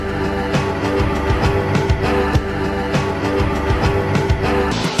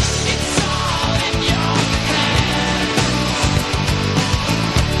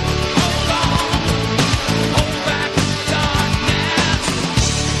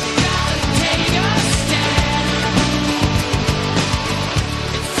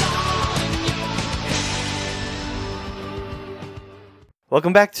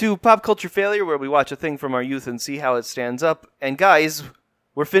Welcome back to Pop Culture Failure, where we watch a thing from our youth and see how it stands up. And guys,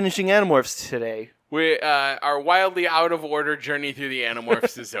 we're finishing Animorphs today. Our wildly out of order journey through the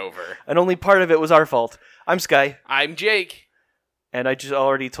Animorphs is over. And only part of it was our fault. I'm Sky. I'm Jake. And I just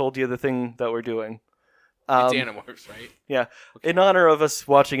already told you the thing that we're doing. It's Animorphs, right? Yeah. Okay. In honor of us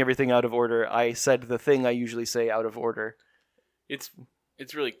watching everything out of order, I said the thing I usually say out of order. It's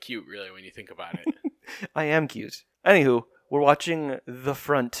really cute, really, when you think about it. I am cute. Anywho, we're watching The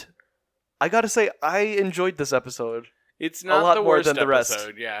Front. I gotta say, I enjoyed this episode. It's not a lot the more worst than the rest.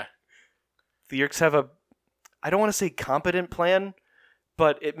 episode, yeah. The Yeerks have a, I don't want to say competent plan,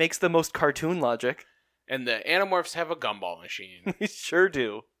 but it makes the most cartoon logic. And the Animorphs have a gumball machine. They sure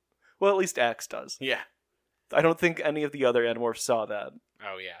do. Well, at least Axe does. Yeah. I don't think any of the other Animorphs saw that.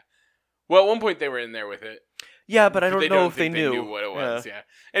 Oh, yeah. Well, at one point they were in there with it. Yeah, but I don't know if they think knew. They knew what it was, yeah.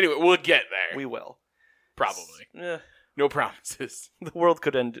 Anyway, we'll get there. We will. Probably. Yeah. No promises. The world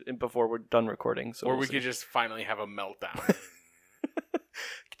could end before we're done recording. So or we'll we see. could just finally have a meltdown.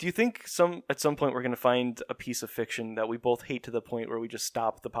 Do you think at some point we're going to find a piece of fiction that we both hate to the point where we just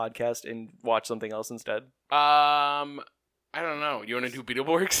stop the podcast and watch something else instead? I don't know. You want to do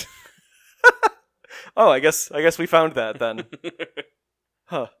Beetleborgs? Oh, I guess we found that then.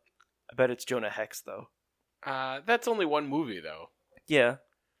 Huh. I bet it's Jonah Hex though. That's only one movie though. Yeah.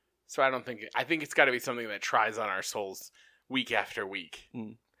 So I think it's got to be something that tries on our souls week after week.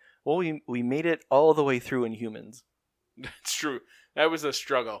 Well, we made it all the way through Inhumans. That's true. That was a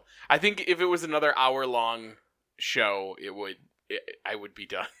struggle. I think if it was another hour-long show, I would be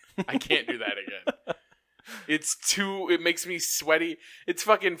done. I can't do that again. It makes me sweaty. It's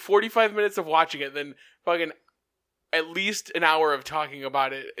fucking 45 minutes of watching it, then fucking at least an hour of talking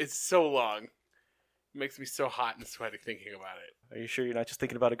about it. It's so long. It makes me so hot and sweaty thinking about it. Are you sure you're not just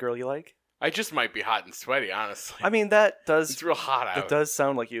thinking about a girl you like? I just might be hot and sweaty, honestly. I mean, it's real hot out. It does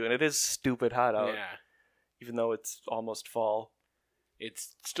sound like you, and it is stupid hot out. Yeah. Even though it's almost fall.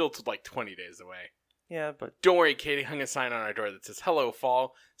 It's still like 20 days away. Yeah, but... Don't worry, Katie hung a sign on our door that says, "Hello,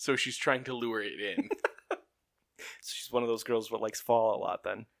 fall," so she's trying to lure it in. So she's one of those girls that likes fall a lot,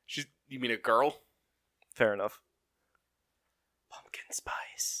 then. You mean a girl? Fair enough. Pumpkin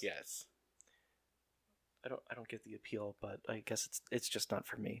spice. Yes. I don't get the appeal, but I guess it's just not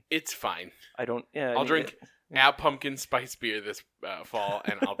for me. It's fine. I don't... Yeah, I'll drink a pumpkin spice beer this fall,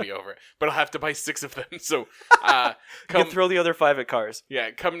 and I'll be over it. But I'll have to buy 6 of them, so... You can throw the other 5 at Cars.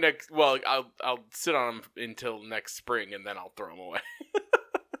 Yeah, come next... Well, I'll sit on them until next spring, and then I'll throw them away.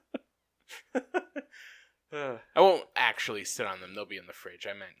 I won't actually sit on them. They'll be in the fridge.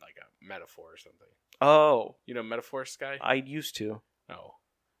 I meant like a metaphor or something. Oh. You know metaphor, Sky? I used to. Oh.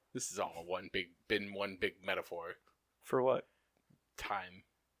 This is all one big metaphor. For what? Time.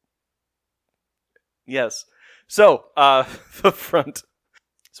 Yes. So, The Front.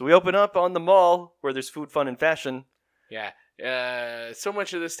 So we open up on the mall where there's food, fun, and fashion. Yeah. So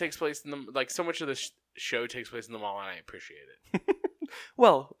much of this takes place in the so much of this show takes place in the mall, and I appreciate it.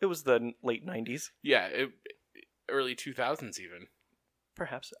 Well, it was the late 90s. Yeah, early 2000s even.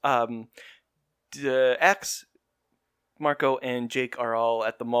 Perhaps. Axe, Marco, and Jake are all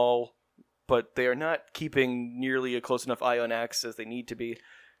at the mall, but they are not keeping nearly a close enough eye on Axe as they need to be.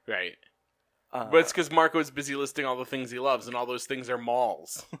 Right. But it's because Marco's busy listing all the things he loves, and all those things are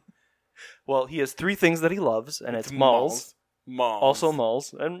malls. Well, he has 3 things that he loves, and it's malls. Also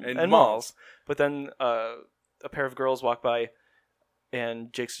malls, and malls. But then a pair of girls walk by,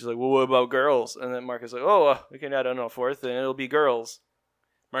 and Jake's just like, well, what about girls? And then Marco's like, oh, we can add on a 4th, and it'll be girls.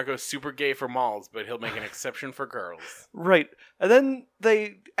 Marco's super gay for malls, but he'll make an exception for girls. Right. And then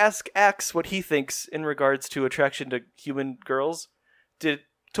they ask Axe what he thinks in regards to attraction to human girls. Did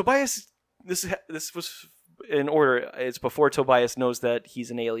Tobias... This was in order. It's before Tobias knows that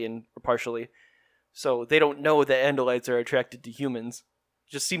he's an alien, partially. So they don't know that Andalites are attracted to humans.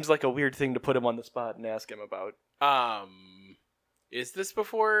 Just seems like a weird thing to put him on the spot and ask him about. Is this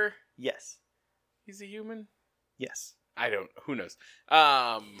before... Yes. He's a human? Yes. Who knows?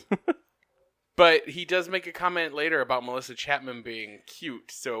 But he does make a comment later about Melissa Chapman being cute,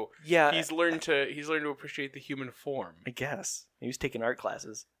 so yeah, he's learned to appreciate the human form. I guess. He was taking art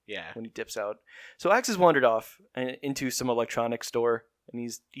classes. Yeah. When he dips out. So Axe has wandered off into some electronics store, and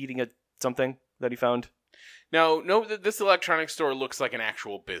he's eating something that he found. Now, this electronics store looks like an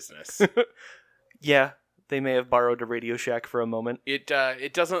actual business. Yeah. They may have borrowed a Radio Shack for a moment. It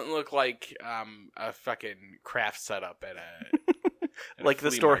doesn't look like a fucking craft setup at a like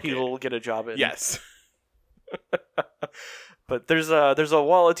the store he'll get a job in. Yes. But there's a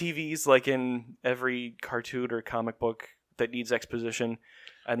wall of TVs like in every cartoon or comic book that needs exposition.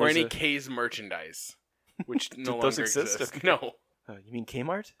 And or any K's merchandise, which no longer exist. exists. No. You mean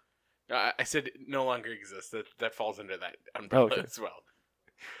Kmart? I said it no longer exists. That falls under that umbrella Okay. as well.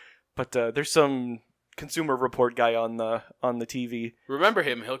 But there's some Consumer Report guy on the TV. Remember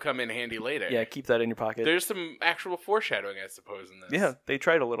him. He'll come in handy later. Yeah, keep that in your pocket. There's some actual foreshadowing, I suppose, in this. Yeah, they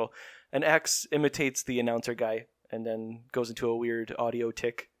tried a little. And Axe imitates the announcer guy and then goes into a weird audio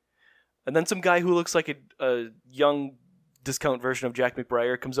tick. And then some guy who looks like a young discount version of Jack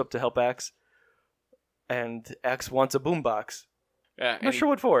McBrayer comes up to help Axe. And Axe wants a boombox. Yeah, I'm not sure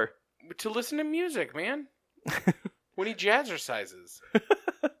what for. to listen to music, man. When he jazzercises.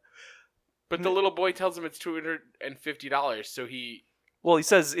 But the little boy tells him it's $250, so he... Well, he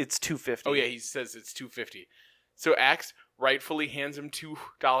says it's $250. Oh, yeah, he says it's $250. So Axe rightfully hands him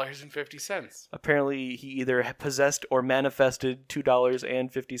 $2.50. Apparently, he either possessed or manifested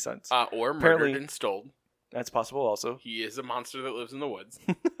 $2.50. Or Apparently- murdered and stole. That's possible also. He is a monster that lives in the woods.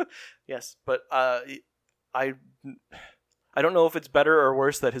 Yes, but I don't know if it's better or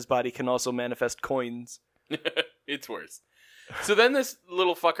worse that his body can also manifest coins. It's worse. So then this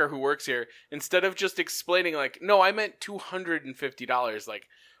little fucker who works here, instead of just explaining like, no, I meant $250, like,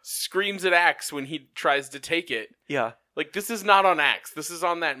 screams at Axe when he tries to take it. Yeah. Like, this is not on Axe. This is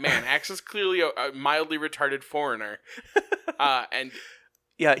on that man. Axe is clearly a mildly retarded foreigner. And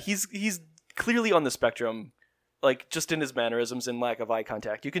Yeah, he's clearly on the spectrum, like, just in his mannerisms and lack of eye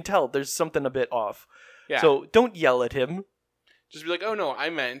contact. You can tell there's something a bit off. yeah, So don't yell at him. just be like, oh no, I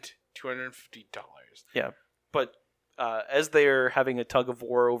meant $250. Yeah. But as they're having a tug of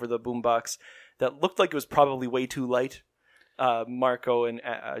war over the boombox that looked like it was probably way too light, Marco and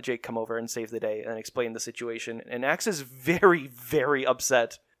Jake come over and save the day and explain the situation. And Axe is very, very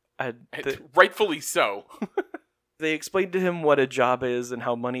upset. Rightfully so. They explained to him what a job is and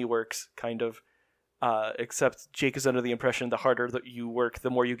how money works, kind of. Except Jake is under the impression the harder that you work, the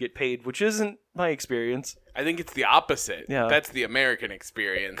more you get paid, which isn't my experience. I think it's the opposite. Yeah. That's the American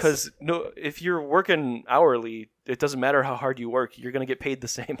experience. Because if you're working hourly, it doesn't matter how hard you work, you're going to get paid the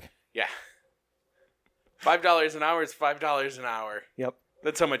same. Yeah. $5 an hour is $5 an hour. Yep.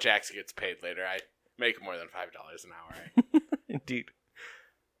 That's how much Axe gets paid later. I make more than $5 an hour. Indeed.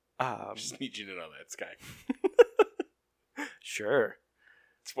 I just need you to know that, Sky. Sure.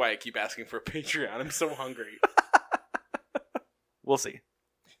 That's why I keep asking for a Patreon. I'm so hungry. We'll see.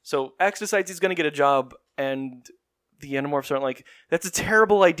 So Axe decides he's going to get a job, and the Animorphs aren't like, that's a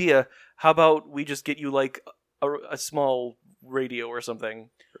terrible idea. How about we just get you, like, a small radio or something?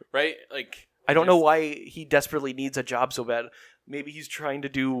 Right? Like, I don't know why he desperately needs a job so bad. Maybe he's trying to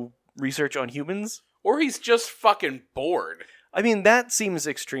do research on humans? or he's just fucking bored. I mean, that seems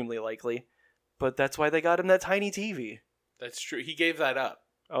extremely likely. But that's why they got him that tiny TV. That's true. He gave that up.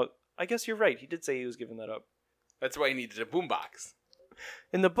 Oh, I guess you're right. He did say he was giving that up. That's why he needed a boombox.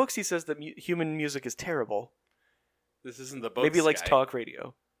 In the books, he says that human music is terrible. This isn't the book. Maybe he likes talk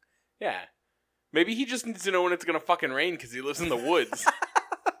radio. Yeah. Maybe he just needs to know when it's gonna fucking rain because he lives in the woods.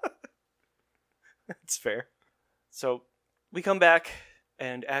 That's fair. So, we come back,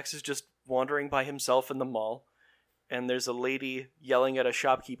 and Axe is just wandering by himself in the mall, and there's a lady yelling at a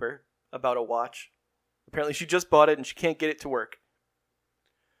shopkeeper about a watch. Apparently she just bought it and she can't get it to work.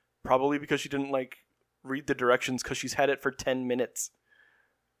 Probably because she didn't, read the directions because she's had it for 10 minutes.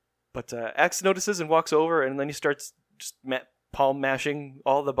 But Axe notices and walks over, and then he starts just palm mashing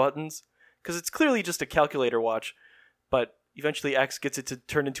all the buttons. Because it's clearly just a calculator watch. But eventually Axe gets it to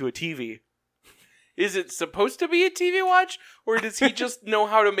turn into a TV. Is it supposed to be a TV watch, or does he just know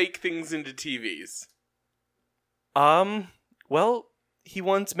how to make things into TVs? Well, he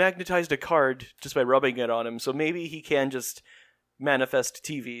once magnetized a card just by rubbing it on him, so maybe he can just manifest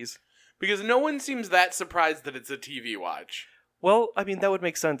TVs. Because no one seems that surprised that it's a TV watch. Well, I mean, that would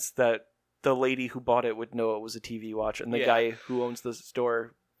make sense that the lady who bought it would know it was a TV watch, and the guy who owns the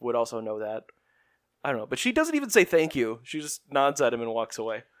store would also know that. I don't know, but she doesn't even say thank you. She just nods at him and walks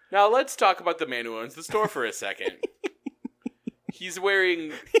away. Now let's talk about the man who owns the store for a second. He's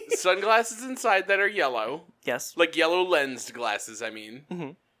wearing sunglasses inside that are yellow. Yes. Like yellow lensed glasses, I mean. Mm-hmm.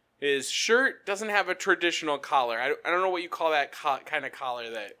 His shirt doesn't have a traditional collar. I don't know what you call that kind of collar.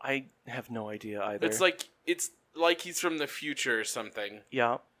 That I have no idea either. it's like he's from the future or something.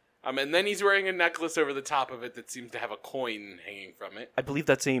 Yeah. And then he's wearing a necklace over the top of it that seems to have a coin hanging from it. I believe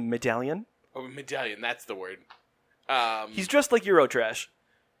that's a medallion. Oh, medallion, that's the word. He's dressed like Eurotrash.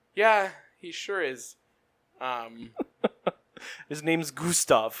 Yeah, he sure is. His name's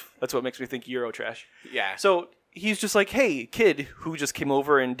Gustav. That's what makes me think Eurotrash. Yeah. So he's just like, hey, kid who just came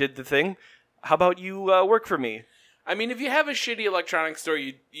over and did the thing, how about you work for me? I mean, if you have a shitty electronics store,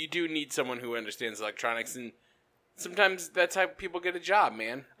 you do need someone who understands electronics, and sometimes that's how people get a job,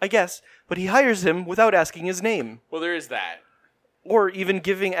 man. I guess, but he hires him without asking his name. Well, there is that. or even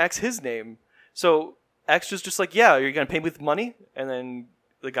giving Axe his name. So Axe is just like, yeah, you're going to pay me with money? And then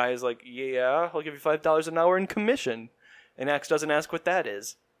the guy is like, yeah, I'll give you $5 an hour in commission. And Axe doesn't ask what that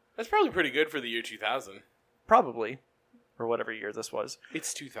is. That's probably pretty good for the year 2000. Probably. Or whatever year this was.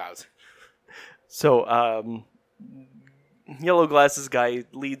 It's 2000. So, Yellow Glasses guy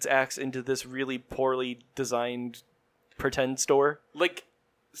leads Axe into this really poorly designed pretend store. Like,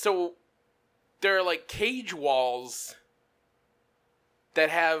 so there are like cage walls that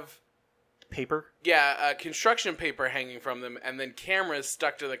have paper. Yeah, construction paper hanging from them, and then cameras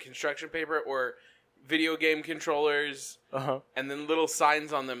stuck to the construction paper, or video game controllers, and then little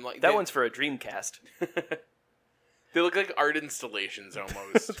signs on them. Like that one's for a Dreamcast. They look like art installations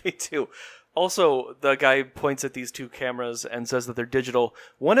almost. They do. Also, the guy points at these two cameras and says that they're digital.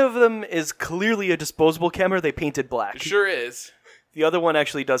 One of them is clearly a disposable camera they painted black. It sure is. The other one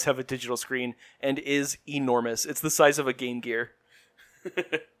actually does have a digital screen and is enormous. It's the size of a Game Gear. Do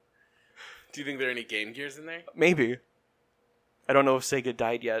you think there are any Game Gears in there? Maybe. I don't know if Sega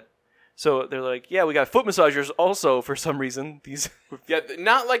died yet. So they're like, yeah, we got foot massagers also for some reason. These, yeah,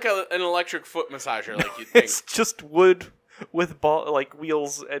 not like an electric foot massager like you'd think. It's just wood with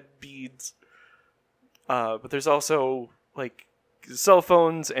wheels and beads. But there's also like cell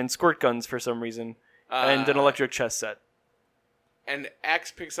phones and squirt guns for some reason, and an electric chess set. And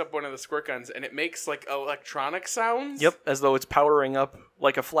Axe picks up one of the squirt guns, and it makes like electronic sounds. Yep, as though it's powering up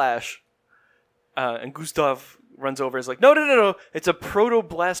like a flash. And Gustav runs over and is like, no, it's a Proto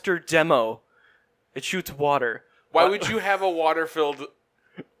Blaster demo. It shoots water. Why would you have a water-filled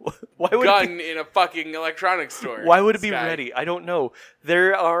gun in a fucking electronics store? Why would it be ready? I don't know.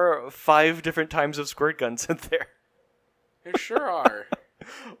 There are 5 different types of squirt guns in there. There sure are.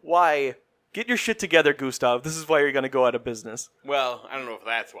 Why? Get your shit together, Gustav. This is why you're going to go out of business. Well, I don't know if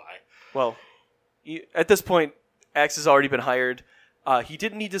that's why. Well, at this point, Axe has already been hired. He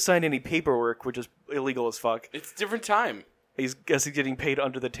didn't need to sign any paperwork, which is illegal as fuck. It's a different time. He's getting paid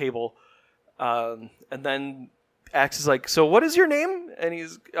under the table. And then Axe is like, so what is your name?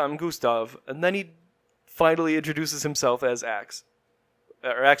 And I'm Gustav. And then he finally introduces himself as Axe.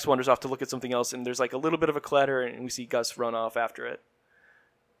 Or Axe wanders off to look at something else, and there's like a little bit of a clatter, and we see Gus run off after it.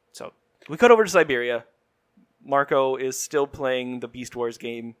 So we cut over to Siberia. Marco is still playing the Beast Wars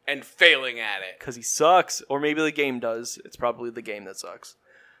game. And failing at it. Because he sucks. Or maybe the game does. It's probably the game that sucks.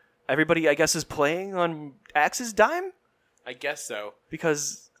 Everybody, I guess, is playing on Axe's dime? I guess so.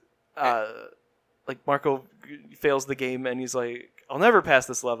 Because, Marco fails the game, and he's like, I'll never pass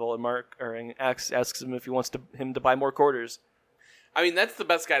this level. And Axe asks him if he wants him to buy more quarters. I mean, that's the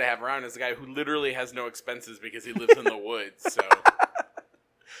best guy to have around, is the guy who literally has no expenses because he lives in the woods, so...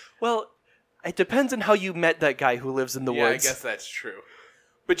 Well... It depends on how you met that guy who lives in the woods. Yeah, I guess that's true.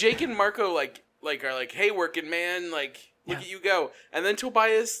 But Jake and Marco are like, hey, working man, look at you go. And then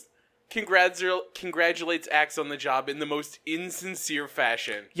Tobias congratulates Axe on the job in the most insincere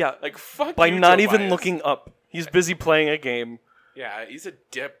fashion. Yeah, fuck by you, not Tobias. Even looking up. He's busy playing a game. Yeah, he's a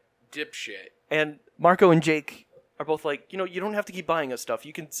dipshit. And Marco and Jake are both like, you don't have to keep buying us stuff.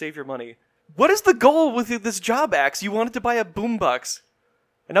 You can save your money. What is the goal with this job, Axe? You wanted to buy a boombox.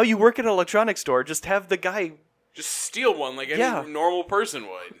 And now you work at an electronics store. Just have the guy... Just steal one like any normal person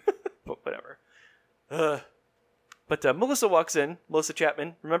would. But whatever. But Melissa walks in. Melissa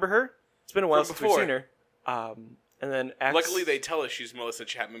Chapman. Remember her? It's been a while since we've seen her. And then Axe... Luckily they tell us she's Melissa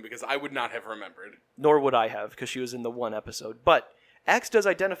Chapman because I would not have remembered. Nor would I have, because she was in the one episode. But Axe does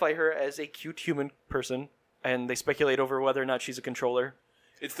identify her as a cute human person. And they speculate over whether or not she's a controller.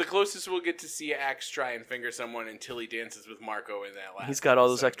 It's the closest we'll get to see Axe try and finger someone until he dances with Marco in that last He's got all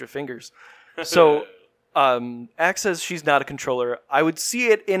those extra fingers. So, Axe says she's not a controller. I would see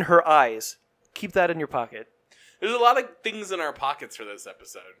it in her eyes. Keep that in your pocket. There's a lot of things in our pockets for this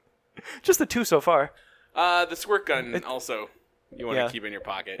episode. Just the 2 so far. The squirt gun also you want to keep in your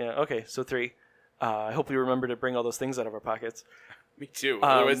pocket. Yeah, okay, so 3. I hope we remember to bring all those things out of our pockets. Me too.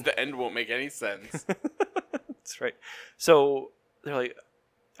 Otherwise the end won't make any sense. That's right. So, they're like...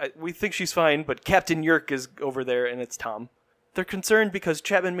 we think she's fine, but Captain Yerk is over there, and it's Tom. They're concerned because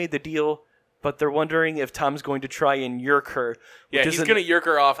Chapman made the deal, but they're wondering if Tom's going to try and yerk her. Yeah, he's going to yerk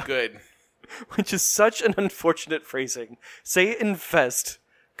her off good. Which is such an unfortunate phrasing. Say infest,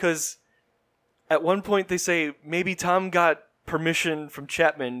 because at one point they say maybe Tom got permission from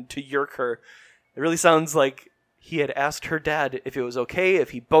Chapman to yerk her. It really sounds like he had asked her dad if it was okay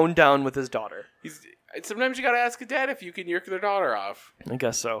if he boned down with his daughter. Sometimes you gotta ask a dad if you can yerk their daughter off. I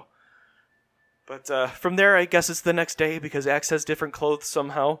guess so. But from there, I guess it's the next day because Axe has different clothes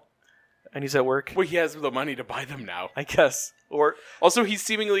somehow. And he's at work. Well, he has the money to buy them now. I guess. Or also, he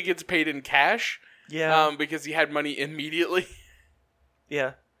seemingly gets paid in cash. Yeah. Because he had money immediately.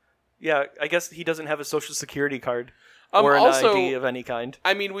 Yeah. Yeah, I guess he doesn't have a social security card Um, or an also- ID of any kind.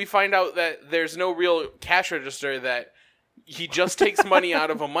 I mean, we find out that there's no real cash register, that he just takes money out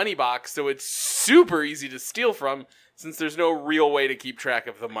of a money box, so it's super easy to steal from since there's no real way to keep track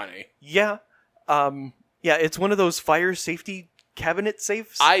of the money. Yeah. Yeah, it's one of those fire safety cabinet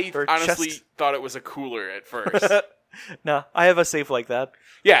safes. I or honestly chest- thought it was a cooler at first. Nah, I have a safe like that.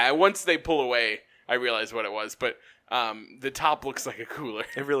 Yeah, and once they pull away, I realized what it was, but the top looks like a cooler.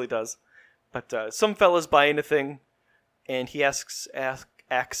 It really does. But some fella's buying a thing, and he asks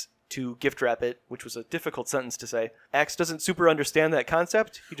Axe to gift wrap it, which was a difficult sentence to say. Axe doesn't super understand that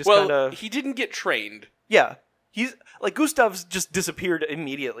concept. He just Well, kind of... he didn't get trained. Yeah. He's like, Gustav's just disappeared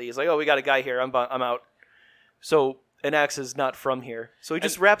immediately. He's like, oh, we got a guy here. I'm out. So, and Axe is not from here. So he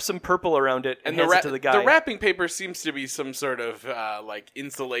just wraps some purple around it and hands it to the guy. The wrapping paper seems to be some sort of like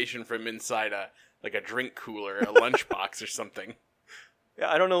insulation from inside a drink cooler, a lunchbox or something.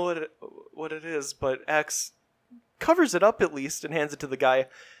 Yeah, I don't know what it is, but Axe covers it up at least and hands it to the guy.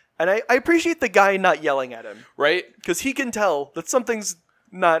 And I appreciate the guy not yelling at him. Right? Because he can tell that something's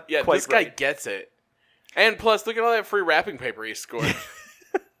not Yeah, quite this guy right. gets it. And plus, look at all that free wrapping paper he scored.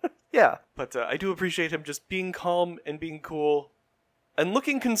 Yeah, but I do appreciate him just being calm and being cool and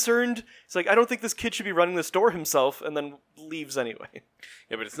looking concerned. It's like, I don't think this kid should be running the store himself, and then leaves anyway.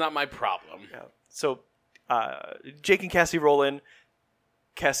 Yeah, but it's not my problem. Yeah. So Jake and Cassie roll in.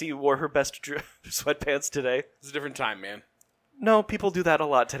 Cassie wore her best sweatpants today. It's a different time, man. No, people do that a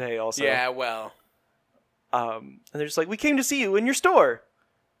lot today also. Yeah, well. And they're just like, we came to see you in your store.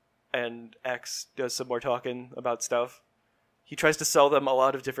 And X does some more talking about stuff. He tries to sell them a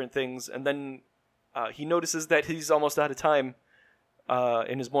lot of different things, and then he notices that he's almost out of time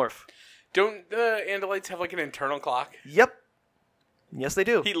in his morph. Don't the Andalites have like an internal clock? Yep. Yes, they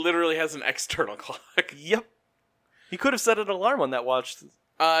do. He literally has an external clock. Yep. He could have set an alarm on that watch.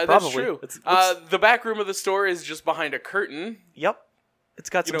 That's Probably. true. It's- The back room of the store is just behind a curtain Yep. It's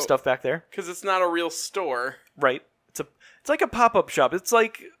got some know- stuff back there. because it's not a real store. Right. It's like a pop-up shop. It's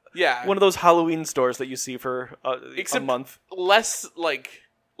like Yeah. one of those Halloween stores that you see for a Except- month. Less, like,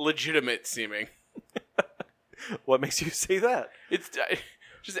 legitimate seeming. What makes you say that? It's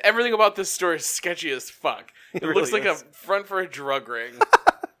just everything about this store is sketchy as fuck. It really looks like is. a front for a drug ring.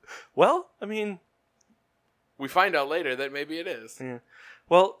 Well, I mean, We find out later that maybe it is. yeah.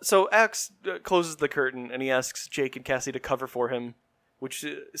 Well, so Axe closes the curtain and he asks Jake and Cassie to cover for him, which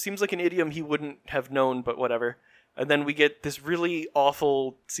seems like an idiom he wouldn't have known, but whatever. And then we get this really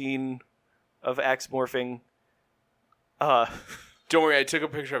awful scene of Axe morphing. Don't worry, I took a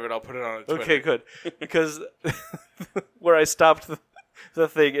picture of it. I'll put it on Twitter. Okay, good. Because where I stopped the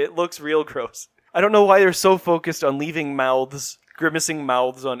thing, it looks real gross. I don't know why they're so focused on leaving grimacing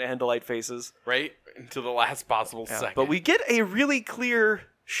mouths on Andalite faces. Right? Until the last possible second. But we get a really clear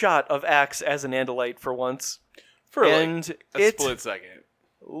shot of Axe as an Andalite for once. for and like a it split second.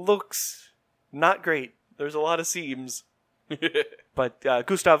 looks not great. There's a lot of seams. But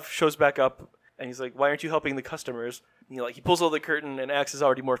Gustav shows back up, and he's like, "Why aren't you helping the customers?" And he pulls out the curtain, and Axe is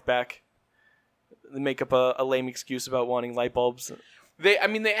already morphed back. They make up a lame excuse about wanting light bulbs. They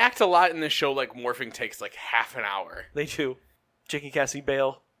act a lot in this show like morphing takes like half an hour. They do. Jake and Cassie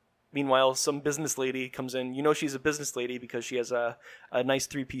bail. Meanwhile, some business lady comes in. You know she's a business lady because she has a nice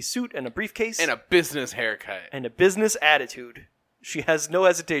 3-piece suit and a briefcase. And a business haircut. And a business attitude. She has no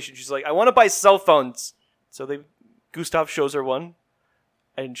hesitation. She's like, I want to buy cell phones. So Gustav shows her one,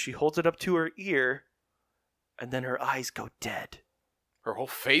 and she holds it up to her ear, and then her eyes go dead. Her whole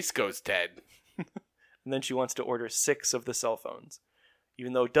face goes dead. And then she wants to order 6 of the cell phones,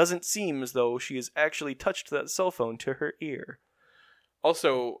 even though it doesn't seem as though she has actually touched that cell phone to her ear.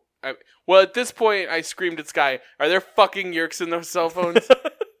 Also, at this point, I screamed at Sky, "Are there fucking yerks in those cell phones?"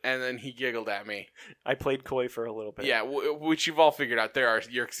 And then he giggled at me. I played coy for a little bit. Yeah, which you've all figured out. There are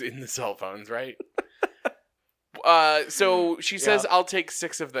yerks in the cell phones, right? So she says, Yeah. "I'll take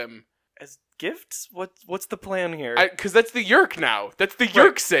 6 of them." As gifts? What's the plan here? Because that's the yerk now. That's the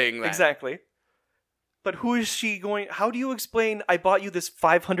yerk saying that. Exactly. But who is she going... How do you explain, I bought you this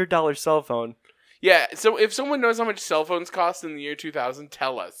 $500 cell phone? Yeah, so if someone knows how much cell phones cost in the year 2000,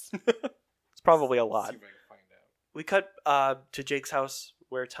 tell us. It's probably a lot. See if I can find out. We cut to Jake's house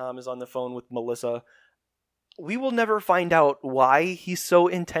where Tom is on the phone with Melissa. We will never find out why he's so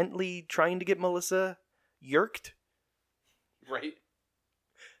intently trying to get Melissa yerked. Right?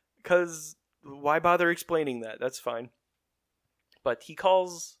 Because why bother explaining that? That's fine. But he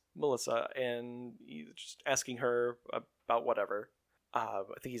calls Melissa and he's just asking her about whatever. I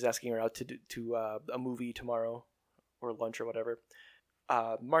think he's asking her out to a movie tomorrow or lunch or whatever.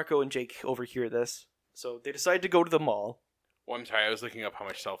 Marco and Jake overhear this. So they decide to go to the mall. Oh, I'm sorry. I was looking up how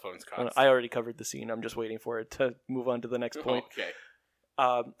much cell phones cost. I already covered the scene. I'm just waiting for it to move on to the next point. Okay.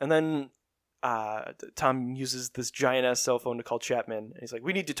 And then Tom uses this giant-ass cell phone to call Chapman. And he's like,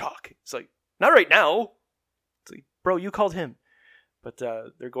 we need to talk. It's like, not right now. It's like, bro, you called him. But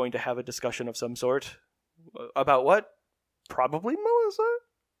they're going to have a discussion of some sort. About what? Probably Melissa?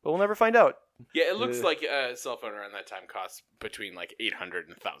 But we'll never find out. Yeah, it looks like a cell phone around that time costs between like $800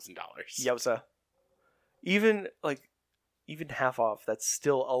 and $1,000. Yowza. Even half off, that's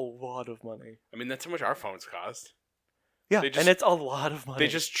still a lot of money. I mean, that's how much our phones cost. Yeah, and it's a lot of money. They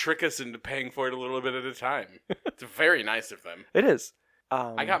just trick us into paying for it a little bit at a time. It's very nice of them. It is.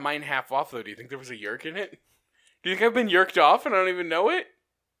 I got mine half off, though. Do you think there was a yerk in it? Do you think I've been yerked off and I don't even know it?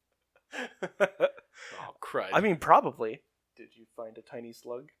 Oh, crud. I mean, probably. Did you find a tiny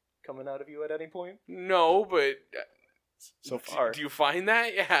slug coming out of you at any point? No, but... so far. Do you find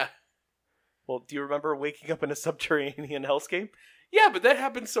that? Yeah. Well, do you remember waking up in a subterranean hellscape? Yeah, but that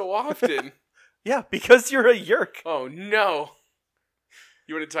happens so often. Yeah, because you're a yerk. Oh, no.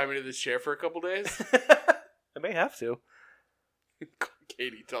 You want to tie me to this chair for a couple days? I may have to.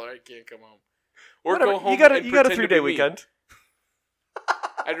 Katie, tell her I can't come home. Or Whatever. go home. You got a 3-day weekend.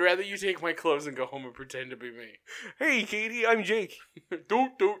 I'd rather you take my clothes and go home and pretend to be me. Hey, Katie, I'm Jake.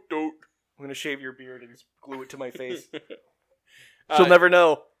 Don't. I'm gonna shave your beard and just glue it to my face. She'll never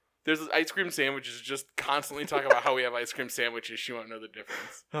know. There's ice cream sandwiches. Just constantly talk about how we have ice cream sandwiches. She won't know the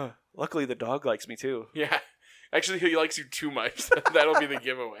difference. Luckily, the dog likes me too. Yeah. Actually, he likes you too much. That'll be the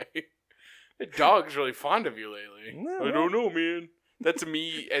giveaway. The dog's really fond of you lately. No. I don't know, man. That's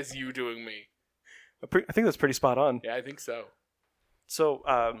me as you doing me. I think that's pretty spot on. Yeah, I think so. So,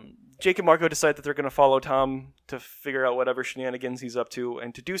 Jake and Marco decide that they're going to follow Tom to figure out whatever shenanigans he's up to.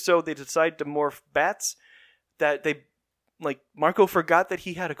 And to do so, they decide to morph bats that Marco forgot that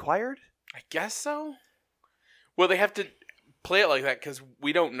he had acquired? I guess so. Well, they have to play it like that because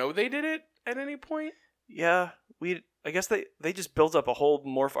we don't know they did it at any point. Yeah, I guess they just built up a whole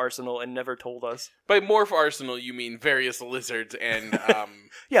morph arsenal and never told us. By morph arsenal, you mean various lizards and...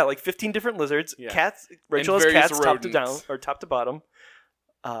 yeah, like 15 different lizards. Yeah. Cats. Rachel has cats top to down, or top to bottom.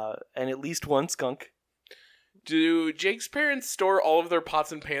 And at least one skunk. Do Jake's parents store all of their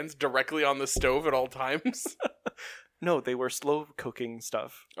pots and pans directly on the stove at all times? No, they were slow cooking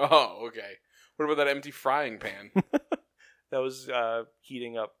stuff. Oh, okay. What about that empty frying pan? That was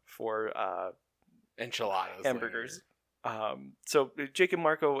heating up for enchiladas, hamburgers. So Jake and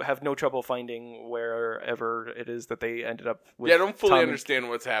Marco have no trouble finding wherever it is that they ended up with. Yeah, I don't fully understand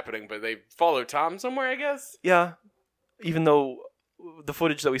what's happening, but they follow Tom somewhere, I guess? Yeah, even though the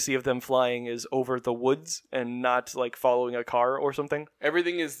footage that we see of them flying is over the woods and not like following a car or something.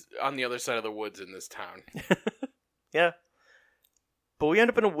 Everything is on the other side of the woods in this town. Yeah. But we end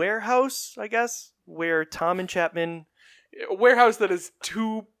up in a warehouse, I guess, where Tom and Chapman... A warehouse that has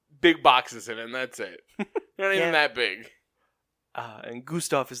 2 big boxes in it, and that's it. They're not even that big. And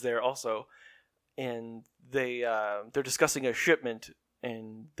Gustav is there also. And they're discussing a shipment,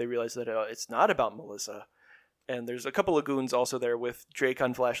 and they realize that it's not about Melissa. And there's a couple of goons also there with Drake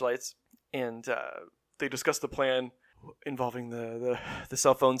on flashlights. And they discuss the plan involving the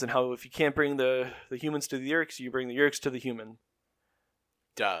cell phones and how if you can't bring the humans to the Yeerks, you bring the Yeerks to the human.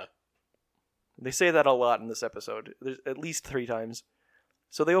 Duh. They say that a lot in this episode. There's at least 3 times.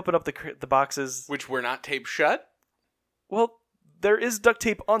 So they open up the boxes. Which were not taped shut? Well, there is duct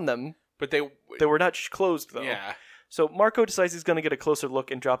tape on them. But they were not closed, though. Yeah. So Marco decides he's going to get a closer look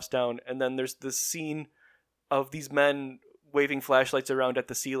and drops down. And then there's this scene of these men waving flashlights around at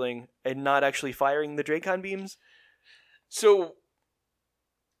the ceiling and not actually firing the Dracon beams. So,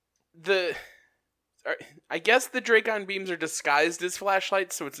 I guess the Dracon beams are disguised as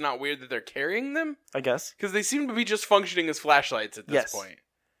flashlights, so it's not weird that they're carrying them? I guess. Because they seem to be just functioning as flashlights at this point.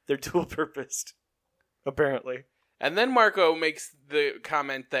 They're dual-purposed, apparently. And then Marco makes the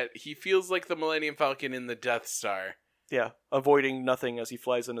comment that he feels like the Millennium Falcon in the Death Star. Yeah, avoiding nothing as he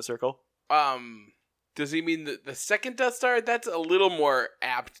flies in a circle. Does he mean the second Death Star? That's a little more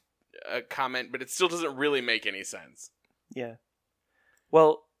apt comment, but it still doesn't really make any sense. Yeah.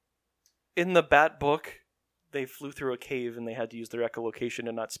 Well, in the Bat book, they flew through a cave and they had to use their echolocation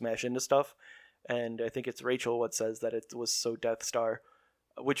and not smash into stuff. And I think it's Rachel what says that it was so Death Star,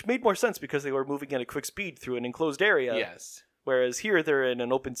 which made more sense because they were moving at a quick speed through an enclosed area. Yes. Whereas here they're in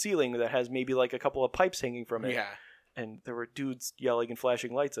an open ceiling that has maybe like a couple of pipes hanging from it. Yeah. And there were dudes yelling and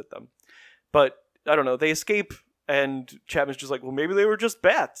flashing lights at them. But, I don't know, they escape and Chapman's just like, well, maybe they were just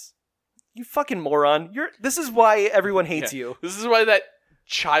bats. You fucking moron. This is why everyone hates you. This is why that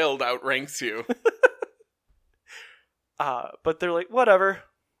child outranks you. But they're like, whatever.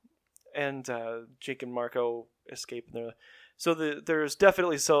 And Jake and Marco escape. And So there's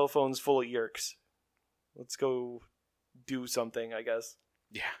definitely cell phones full of yerks. Let's go do something, I guess.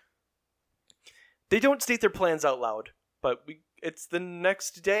 Yeah. They don't state their plans out loud, but it's the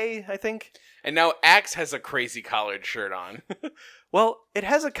next day, I think. And now Axe has a crazy collared shirt on. Well, it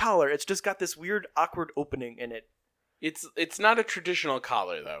has a collar. It's just got this weird, awkward opening in it. It's not a traditional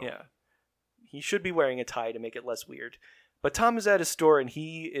collar, though. Yeah. He should be wearing a tie to make it less weird. But Tom is at his store, and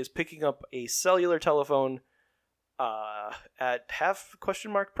he is picking up a cellular telephone at half ?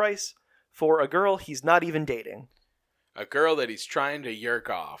 Price for a girl he's not even dating. A girl that he's trying to yerk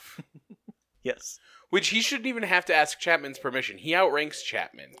off. Yes. Which he shouldn't even have to ask Chapman's permission. He outranks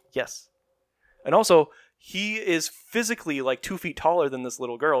Chapman. Yes. And also, he is physically like 2 feet taller than this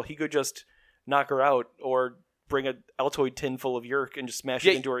little girl. He could just knock her out or bring a Altoid tin full of yerk and just smash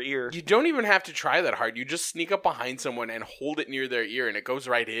it into her ear. You don't even have to try that hard. You just sneak up behind someone and hold it near their ear and it goes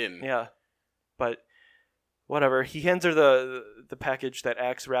right in. Yeah. But whatever. He hands her the package that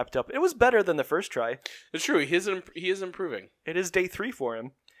Axe wrapped up. It was better than the first try. It's true. He is improving. It is day 3 for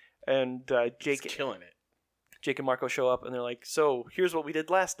him. And He's killing it. Jake and Marco show up and they're like, so here's what we did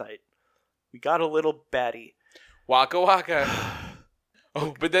last night. We got a little baddie. Waka waka.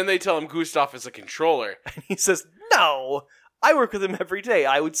 Oh, but then they tell him Gustav is a controller. And he says, no, I work with him every day.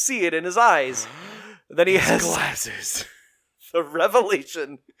 I would see it in his eyes. Then he has glasses. The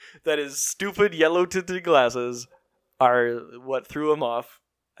revelation that his stupid yellow tinted glasses are what threw him off.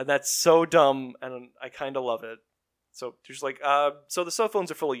 And that's so dumb, and I kind of love it. So there's like, so the cell phones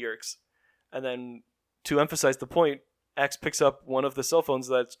are full of yerks. And then to emphasize the point, Axe picks up one of the cell phones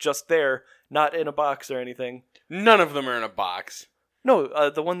that's just there, not in a box or anything. None of them are in a box. No,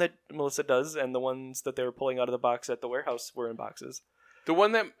 the one that Melissa does and the ones that they were pulling out of the box at the warehouse were in boxes. The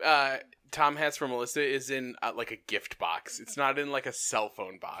one that Tom has for Melissa is in like a gift box. It's not in like a cell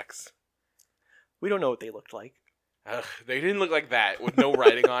phone box. We don't know what they looked like. Ugh, they didn't look like that with no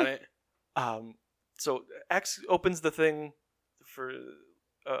writing on it. So Axe opens the thing for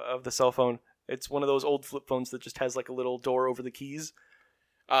of the cell phone. It's one of those old flip phones that just has like a little door over the keys.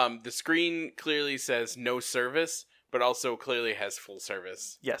 The screen clearly says no service, but also clearly has full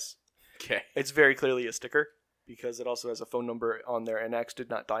service. Yes. Okay. It's very clearly a sticker because it also has a phone number on there, and Axe did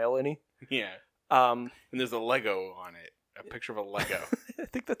not dial any. Yeah. And there's a Lego on it. A picture of a Lego. I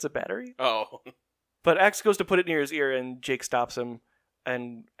think that's a battery. Oh. But Axe goes to put it near his ear, and Jake stops him,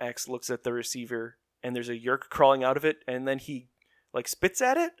 and Axe looks at the receiver, and there's a yerk crawling out of it, and then he like spits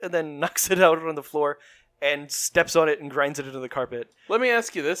at it, and then knocks it out on the floor, and steps on it and grinds it into the carpet. Let me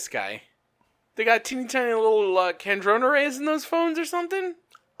ask you this, guy. They got teeny tiny little Candrone arrays in those phones or something?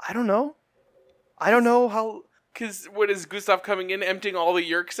 I don't know how... Because what is Gustav coming in, emptying all the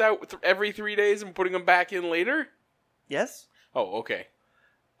yerks out every 3 days and putting them back in later? Yes? Oh, okay.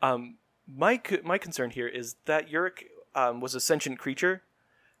 My concern here is that yerk was a sentient creature,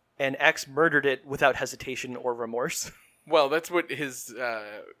 and Axe murdered it without hesitation or remorse. Well, that's what his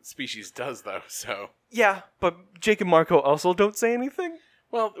species does, though, so... Yeah, but Jake and Marco also don't say anything?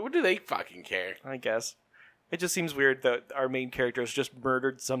 Well, what do they fucking care? I guess. It just seems weird that our main character has just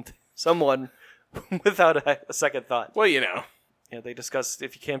murdered someone without a second thought. Well, you know. Yeah, they discuss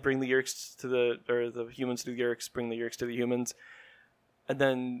if you can't bring the yerks to the humans to the yerks, bring the yerks to the humans. And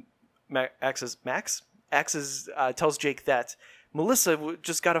then Axe tells Jake that Melissa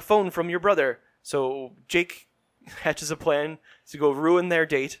just got a phone from your brother. So Jake hatches a plan to go ruin their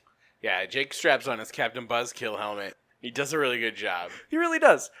date. Yeah, Jake straps on his Captain Buzzkill helmet. He does a really good job. He really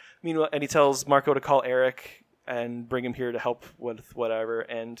does. Meanwhile, and he tells Marco to call Eric and bring him here to help with whatever.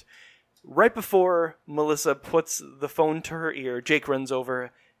 And right before Melissa puts the phone to her ear, Jake runs over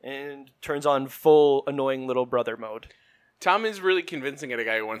and turns on full annoying little brother mode. Tom is really convincing at a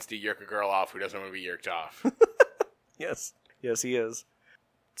guy who wants to yerk a girl off who doesn't want to be yerked off. Yes, he is.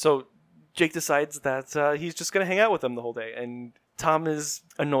 So Jake decides that he's just going to hang out with him the whole day. And Tom is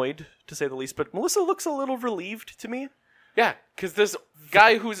annoyed, to say the least. But Melissa looks a little relieved to me. Yeah, because this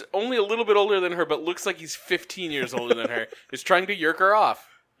guy who's only a little bit older than her, but looks like he's 15 years older than her, is trying to yerk her off.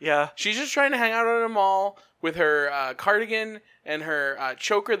 Yeah. She's just trying to hang out at a mall with her cardigan and her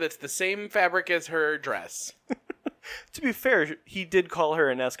choker that's the same fabric as her dress. To be fair, he did call her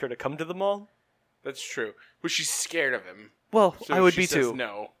and ask her to come to the mall. That's true. But she's scared of him. Well, So I would she be says too.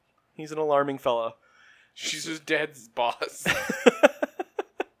 No. He's an alarming fella. She's his dad's boss.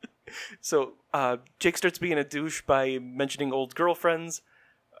 So Jake starts being a douche by mentioning old girlfriends,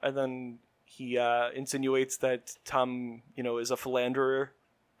 and then he insinuates that Tom, is a philanderer.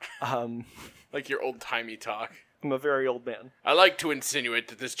 Like your old-timey talk. I'm a very old man. I like to insinuate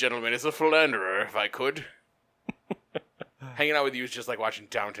that this gentleman is a philanderer, if I could. Hanging out with you is just like watching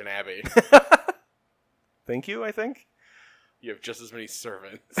Downton Abbey. Thank you, I think. You have just as many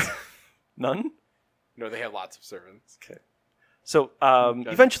servants. None? No, they have lots of servants. Okay. So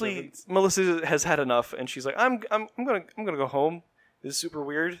Dungeon eventually, servants. Melissa has had enough, and she's like, "I'm gonna go home. This is super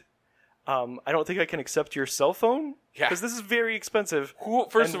weird. I don't think I can accept your cell phone Yeah. because this is very expensive."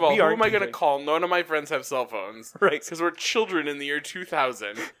 First And of all, we who aren't am I going to leaving. call? None of my friends have cell phones. Right. Because we're children in the year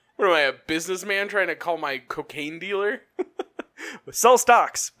 2000. What am I, a businessman trying to call my cocaine dealer? Sell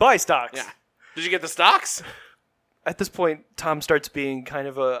stocks, buy stocks. Yeah. Did you get the stocks? At this point, Tom starts being kind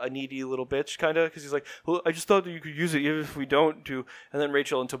of a needy little bitch, kind of, because he's like, "Well, I just thought that you could use it even if we don't do." And then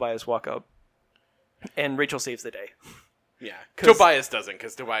Rachel and Tobias walk up, and Rachel saves the day. Yeah. 'Cause- Tobias doesn't,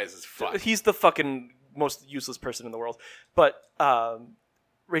 because Tobias is fucked. He's the fucking most useless person in the world. But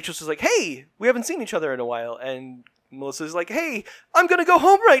Rachel's just like, "Hey, we haven't seen each other in a while," and Melissa's like, "Hey, I'm gonna go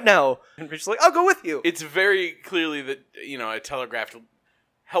home right now," and Rachel's like, "I'll go with you." It's very clearly that, I telegraphed,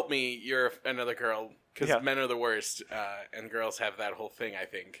 help me, you're another girl, because Yeah. men are the worst, and girls have that whole thing, I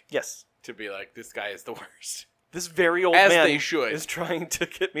think, Yes, to be like, this guy is the worst. this very old As man they should. is trying to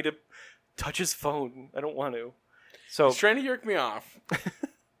get me to touch his phone. I don't want to. So He's trying to yerk me off.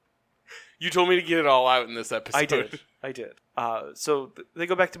 You told me to get it all out in this episode. I did. So they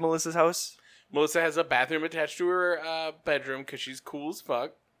go back to Melissa's house. Melissa has a bathroom attached to her bedroom because she's cool as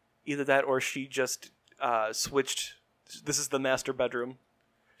fuck. Either that or she just switched. This is the master bedroom.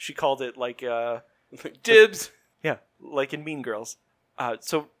 She called it like Dibs. yeah, like in Mean Girls.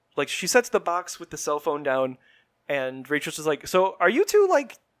 So like she sets the box with the cell phone down, and Rachel's just like, "So are you two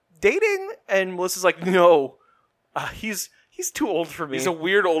like dating?" And Melissa's like, "No, he's too old for me. He's a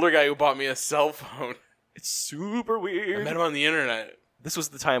weird older guy who bought me a cell phone. It's super I weird." met him on the internet. This was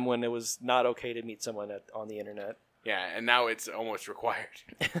the time when it was not okay to meet someone on the internet. Yeah, and now it's almost required.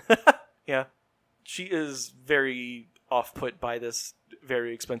 Yeah, she is very off-put by this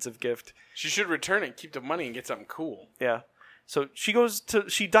very expensive gift. She should return it, keep the money, and get something cool. Yeah. So she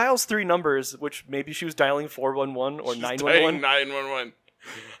dials 3 numbers, which maybe she was dialing 411 or She's 911. dialing 911.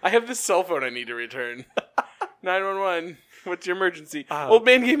 I have this cell phone I need to return. 911. What's your emergency? Old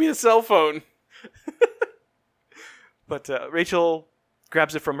man gave me a cell phone. But Rachel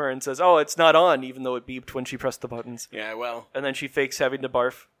grabs it from her and says, "Oh, it's not on," even though it beeped when she pressed the buttons. Yeah, well, And then she fakes having to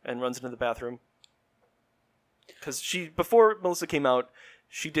barf and runs into the bathroom. Because before Melissa came out,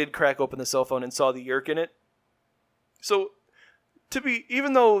 she did crack open the cell phone and saw the yerk in it. So,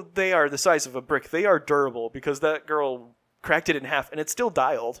 even though they are the size of a brick, they are durable because that girl cracked it in half and it's still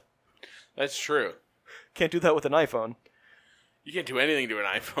dialed. that's true. Can't do that with an iPhone. You can't do anything to an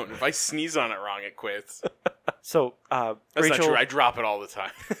iPhone. If I sneeze on it wrong, it quits. So, That's Rachel, not true. I drop it all the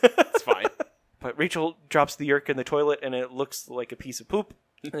time. It's fine. but Rachel drops the yerk in the toilet and it looks like a piece of poop.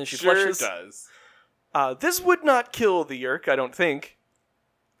 And then she Sure flushes. does. This would not kill the yerk, I don't think,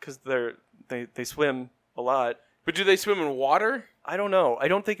 because they swim a lot. But do they swim in water? I don't know. I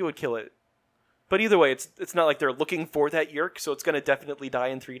don't think it would kill it. But either way, it's not like they're looking for that yerk, so it's going to definitely die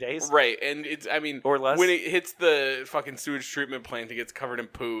in 3 days. Right, and Or less. when it hits the fucking sewage treatment plant and gets covered in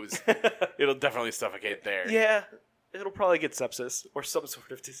poos, it'll definitely suffocate there. Yeah, it'll probably get sepsis or some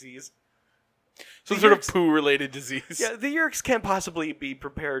sort of disease. Some The sort of yerks- poo-related disease. Yeah, the yerks can't possibly be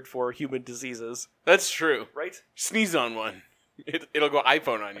prepared for human diseases, That's true. right? Sneeze on one. It'll go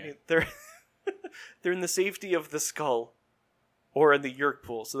iPhone on I you. mean, they're they're in the safety of the skull or in the yerk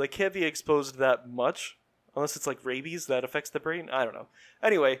pool, so they can't be exposed that much unless it's like rabies that affects the brain. I don't know.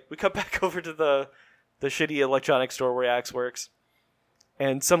 Anyway, we cut back over to the shitty electronics store where Axe works,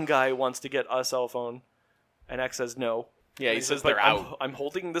 and some guy wants to get a cell phone, and Axe says no. Yeah, And he says "But they're out. I'm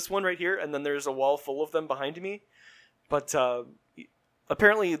holding this one right here, and then there's a wall full of them behind me. But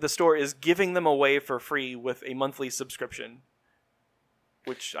apparently the store is giving them away for free with a monthly subscription,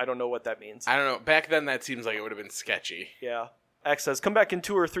 which I don't know what that means. I don't know. Back then, that seems like it would have been sketchy. Yeah. Axe says, "Come back in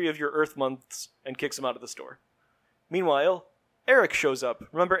 2 or 3 of your Earth months," and kicks him out of the store. Meanwhile, Eric shows up.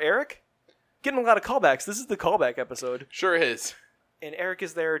 Remember Eric? Getting a lot of callbacks. This is the callback episode. Sure is. And Eric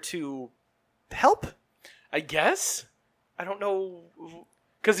is there to help? I guess? I don't know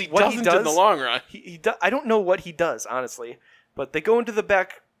Because he What he doesn't in the does- long run. I don't know what he does, honestly. But they go into the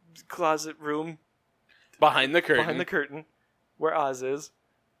back closet room Behind the curtain. behind the curtain where Oz is,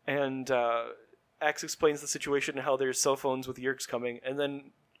 and Axe explains the situation and how there's cell phones with yerks coming, and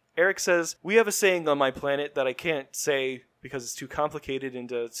then Eric says, "We have a saying on my planet that I can't say because it's too complicated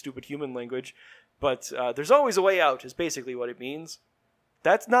into stupid human language, but there's always a way out," is basically what it means.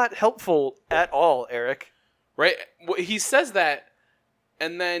 That's not helpful at all, Eric. Right? Well, he says that,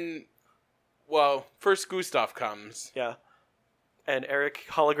 and then, well, first Gustav comes. Yeah. And Eric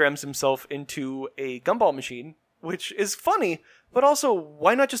holograms himself into a gumball machine, which is funny, but also,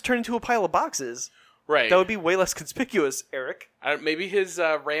 why not just turn into a pile of boxes? Right. That would be way less conspicuous, Eric. Maybe his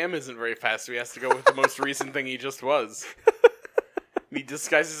RAM isn't very fast, so he has to go with the most recent thing he just was. He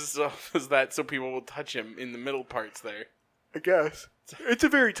disguises himself as that so people will touch him in the middle parts there. I guess. It's a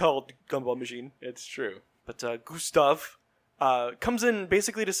very tall gumball machine. It's true. But Gustav comes in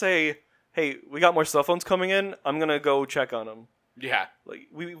basically to say, hey, we got more cell phones coming in. I'm going to go check on them. Yeah. Like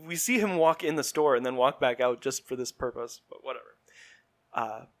we see him walk in the store and then walk back out just for this purpose, but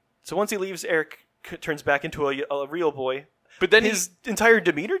whatever. So once he leaves, Eric turns back into a real boy. But then his entire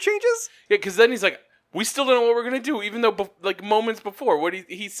demeanor changes? Yeah, because then he's like, we still don't know what we're going to do, even though like moments before, what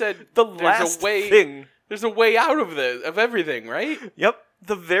he said, there's a way out of everything, right? Yep.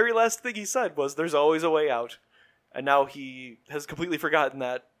 The very last thing he said was, there's always a way out. And now he has completely forgotten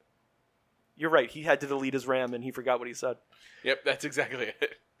that. You're right, he had to delete his RAM and he forgot what he said. Yep, that's exactly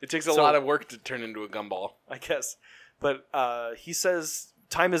it. It takes a lot of work to turn into a gumball. I guess. But he says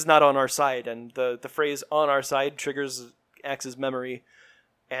time is not on our side, and the phrase on our side triggers Axe's memory,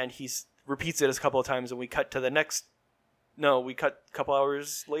 and he repeats it a couple of times, and we cut to the next... No, we cut a couple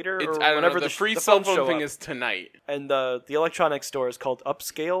hours later, or I don't whenever know, the free cell phone thing is tonight. And the electronics store is called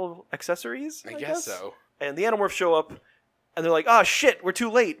Upscale Accessories, I guess so. And the Animorphs show up, and they're like, "Ah, shit, we're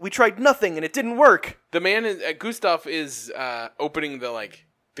too late. We tried nothing, and it didn't work." The man, Gustav, is opening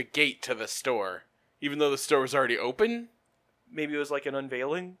the gate to the store, even though the store was already open. Maybe it was like an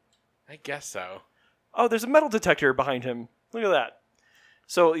unveiling? I guess so. Oh, there's a metal detector behind him. Look at that.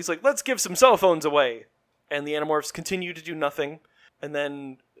 So he's like, let's give some cell phones away. And the Animorphs continue to do nothing. And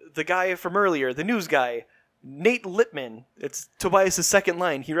then the guy from earlier, the news guy, Nate Lippman, it's Tobias' second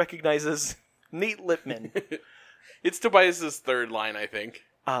line. He recognizes Nate Lippman. It's Tobias' third line, I think.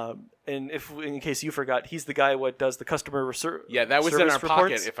 And in case you forgot, he's the guy what does the customer service. Yeah, that was in our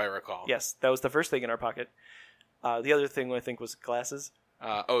pocket, if I recall. Yes, that was the first thing in our pocket. The other thing I think was glasses.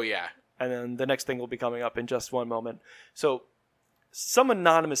 Oh yeah. And then the next thing will be coming up in just one moment. So, some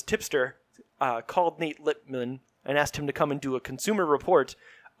anonymous tipster called Nate Lippman and asked him to come and do a consumer report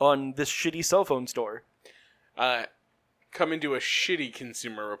on this shitty cell phone store. Come and do a shitty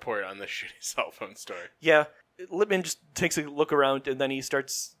consumer report on this shitty cell phone store. Yeah, Lippman just takes a look around and then he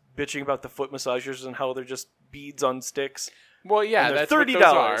starts bitching about the foot massagers and how they're just beads on sticks. Well, yeah, and they're that's $30, what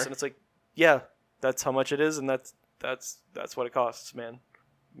those are. and it's like, yeah, that's how much it is, and that's what it costs, man.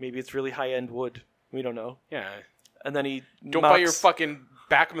 Maybe it's really high-end wood. We don't know. Yeah. And then he don't buy your fucking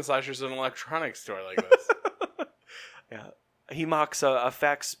back massagers in an electronics store like this. Yeah. He mocks a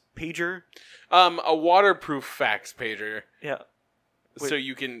fax pager. A waterproof fax pager. Yeah. So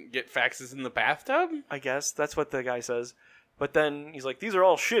you can get faxes in the bathtub? I guess. That's what the guy says. But then he's like, these are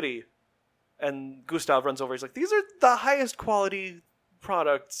all shitty. And Gustav runs over. He's like, these are the highest quality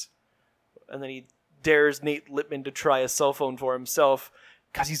products. And then he dares Nate Lippman to try a cell phone for himself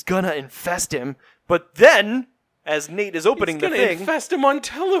because he's gonna infest him. But then, as Nate is opening the thing... He's gonna infest him on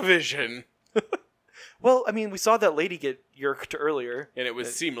television! Well, I mean, we saw that lady get yerked earlier. And it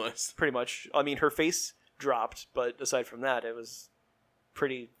was seamless. Pretty much. I mean, her face dropped, but aside from that, it was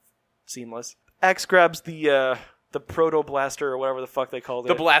pretty seamless. Axe grabs the Proto Blaster, or whatever the fuck they called it.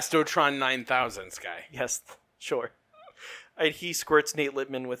 The Blastotron 9000, Sky. Yes, sure. And he squirts Nate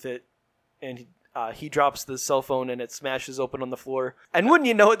Lippman with it, and he drops the cell phone, and it smashes open on the floor. And wouldn't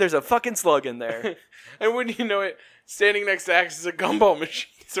you know it, there's a fucking slug in there. And wouldn't you know it, standing next to Axe is a gumball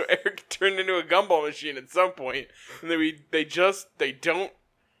machine. So Eric turned into a gumball machine at some point, and they don't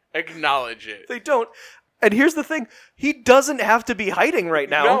acknowledge it. They don't. And here's the thing. He doesn't have to be hiding right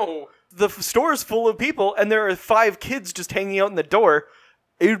now. No. The store is full of people, and there are 5 kids just hanging out in the door.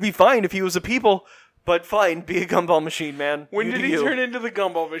 It would be fine if he was a people, but fine, be a gumball machine, man. When did he turn into the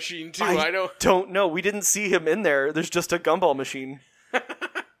gumball machine, too? I don't know. We didn't see him in there. There's just a gumball machine.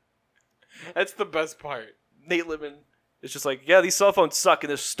 That's the best part. Nate Lippman is just like, yeah, these cell phones suck,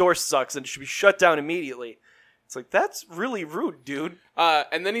 and this store sucks, and it should be shut down immediately. It's like, that's really rude, dude.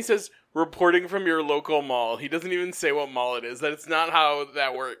 And then he says, reporting from your local mall. He doesn't even say what mall it is. That's not how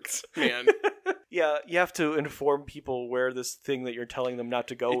that works, man. Yeah, you have to inform people where this thing that you're telling them not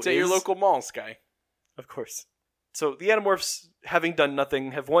to go It's at your local mall, Sky. Of course. So the Animorphs, having done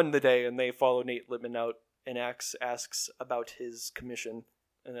nothing, have won the day, and they follow Nate Lippman out, and Axe asks about his commission.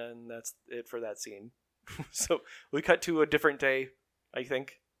 And then that's it for that scene. So we cut to a different day, I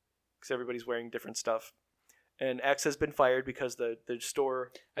think, because everybody's wearing different stuff. And Axe has been fired because the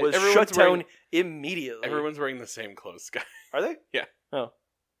store was shut down immediately. Everyone's wearing the same clothes, Sky. Are they? Yeah. Oh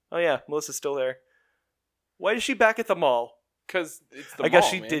yeah, Melissa's still there. Why is she back at the mall? Because it's the I mall, guess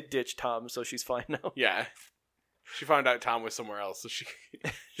she man. did ditch Tom, so she's fine now. Yeah. She found out Tom was somewhere else, so she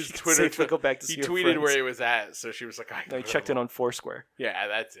can safely go back to see he her tweeted friends. where he was at, so she was like, No, he checked in on Foursquare. Yeah,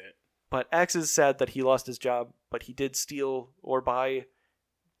 that's it. But Axe is sad that he lost his job, but he did steal or buy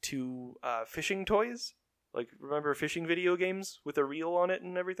 2 fishing toys. Like, remember fishing video games with a reel on it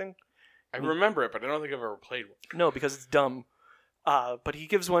and everything? I remember it, but I don't think I've ever played one. No, because it's dumb. But he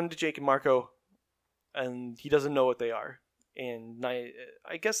gives one to Jake and Marco, and he doesn't know what they are. And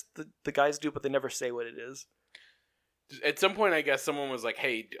I guess the guys do, but they never say what it is. At some point, I guess someone was like,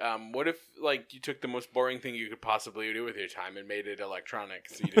 "Hey, what if like you took the most boring thing you could possibly do with your time and made it electronic,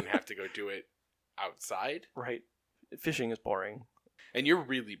 so you didn't have to go do it outside?" Right. Fishing is boring. And you're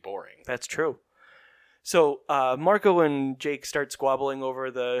really boring. That's true. So Marco and Jake start squabbling over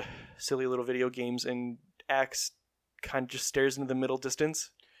the silly little video games, and Axe kind of just stares into the middle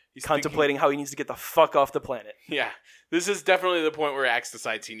distance, He's contemplating how he needs to get the fuck off the planet. Yeah, this is definitely the point where Axe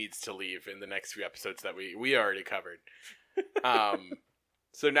decides he needs to leave in the next few episodes that we already covered.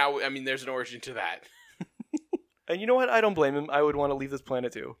 So now, I mean, there's an origin to that. And you know what? I don't blame him. I would want to leave this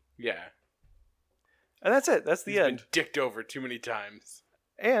planet too. Yeah. And that's it. That's the end. Been dicked over too many times.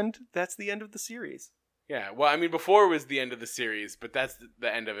 And that's the end of the series. Yeah, well, I mean, before was the end of the series, but that's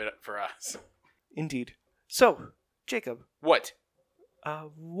the end of it for us. Indeed. So, Jacob. What?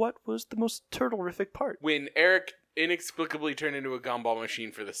 What was the most turtle-rific part? When Eric inexplicably turned into a gumball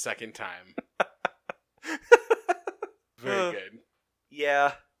machine for the second time. Very good.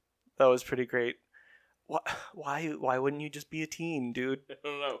 Yeah, that was pretty great. Why wouldn't you just be a teen, dude? I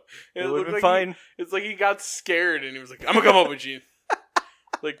don't know. It would have been like fine. It's like he got scared and he was like, "I'm a gumball machine."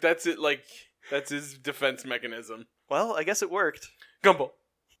 Like, that's it. Like, that's his defense mechanism. Well, I guess it worked. Gumball.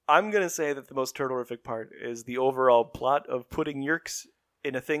 I'm going to say that the most turtle-rific part is the overall plot of putting yerks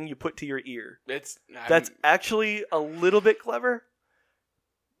in a thing you put to your ear. That's actually a little bit clever.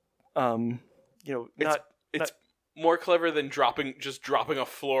 It's more clever than dropping a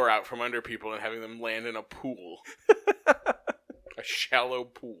floor out from under people and having them land in a pool. A shallow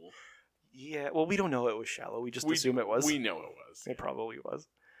pool. Yeah, well, we don't know it was shallow. We just assume it was. We know it was. It probably was.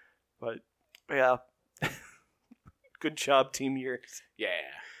 But, yeah. Good job, Team Yerks. Yeah.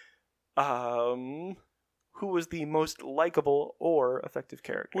 Who was the most likable or effective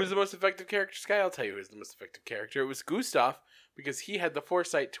character? Who was the most effective character, Sky? I'll tell you who was the most effective character. It was Gustav, because he had the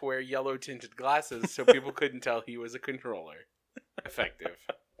foresight to wear yellow-tinted glasses so people couldn't tell he was a controller. Effective.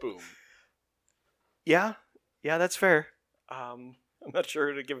 Boom. Yeah, that's fair. I'm not sure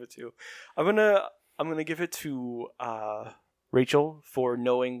who to give it to. I'm gonna give it to Rachel for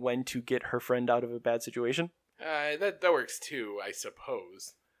knowing when to get her friend out of a bad situation. That works too, I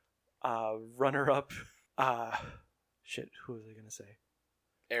suppose. Runner up. Who was I gonna say?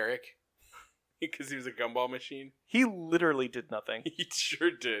 Eric. Because he was a gumball machine. He literally did nothing. He sure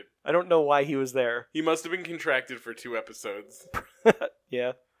did. I don't know why he was there. He must have been contracted for 2 episodes.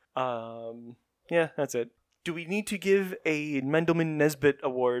 Yeah. Yeah, that's it. Do we need to give a Mendelman Nesbitt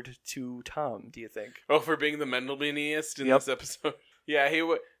award to Tom, do you think? Oh, for being the Mendelmaniest in this episode? Yeah,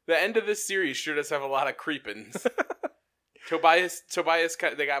 the end of this series sure does have a lot of creepins. Tobias,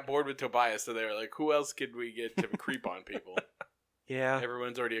 they got bored with Tobias, so they were like, who else could we get to creep on people? Yeah.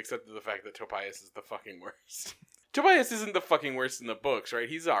 Everyone's already accepted the fact that Tobias is the fucking worst. Tobias isn't the fucking worst in the books, right?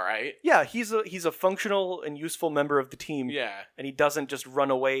 He's alright. Yeah, he's a functional and useful member of the team. Yeah. And he doesn't just run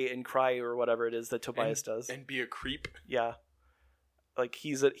away and cry or whatever it is that Tobias does. And be a creep. Yeah. Like,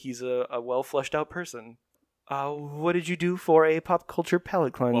 he's a well fleshed out person. What did you do for a pop culture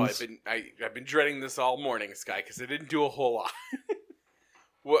palate cleanse? Well, I've been dreading this all morning, Sky, because I didn't do a whole lot.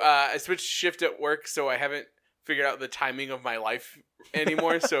 Well, I switched shift at work, so I haven't figured out the timing of my life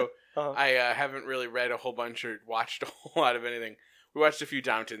anymore. So I haven't really read a whole bunch or watched a whole lot of anything. We watched a few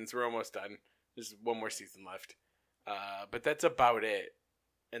Downtons. We're almost done. There's one more season left, but that's about it.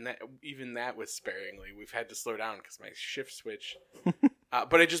 And that was sparingly. We've had to slow down because my shift switch.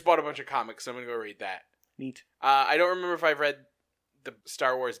 But I just bought a bunch of comics, so I'm gonna go read that. Neat. I don't remember if I've read the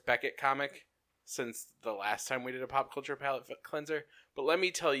Star Wars Beckett comic since the last time we did a pop culture palette cleanser. But let me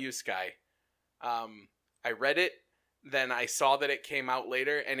tell you, Sky, I read it, then I saw that it came out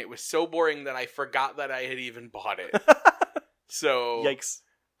later, and it was so boring that I forgot that I had even bought it. So yikes.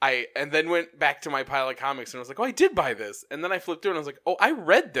 And then went back to my pile of comics, and I was like, oh, I did buy this. And then I flipped through, and I was like, oh, I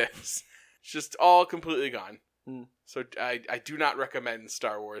read this. It's just all completely gone. So I do not recommend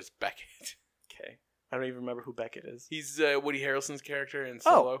Star Wars Beckett. Okay. I don't even remember who Beckett is. He's Woody Harrelson's character in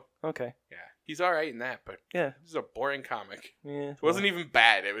Solo. Oh, okay. Yeah. He's all right in that, but yeah, this is a boring comic. Yeah, it wasn't even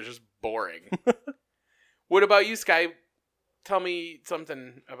bad. It was just boring. What about you, Sky? Tell me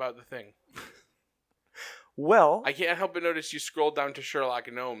something about the thing. Well, I can't help but notice you scrolled down to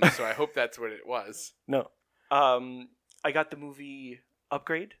Sherlock Gnomes, so I hope that's what it was. No. I got the movie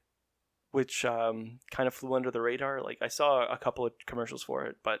Upgrade, which kind of flew under the radar. Like, I saw a couple of commercials for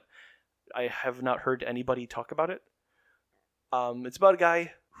it, but I have not heard anybody talk about it. It's about a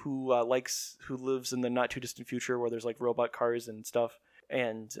guy who lives in the not too distant future where there's like robot cars and stuff,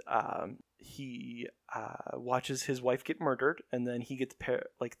 and he watches his wife get murdered, and then he gets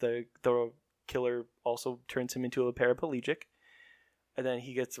the killer also turns him into a paraplegic, and then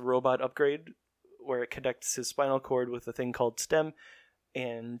he gets a robot upgrade where it connects his spinal cord with a thing called STEM,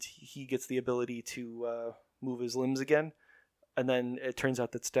 and he gets the ability to move his limbs again. And then it turns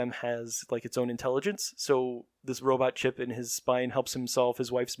out that STEM has like its own intelligence, so this robot chip in his spine helps him solve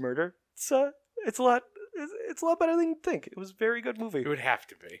his wife's murder. It's a lot better than you'd think. It was a very good movie. It would have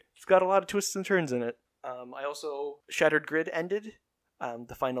to be. It's got a lot of twists and turns in it. I also Shattered Grid ended.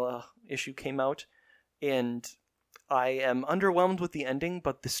 The final issue came out, and I am underwhelmed with the ending,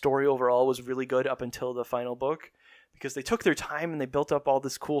 but the story overall was really good up until the final book, because they took their time and they built up all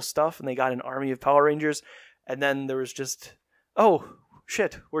this cool stuff, and they got an army of Power Rangers, and then there was just, oh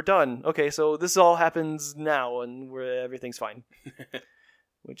shit, we're done. Okay, so this all happens now, and everything's fine,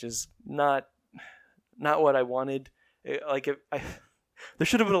 which is not what I wanted. There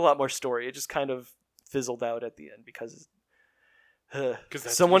should have been a lot more story. It just kind of fizzled out at the end because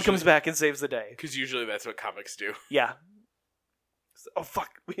someone comes back and saves the day. Because usually that's what comics do. Yeah. Oh fuck!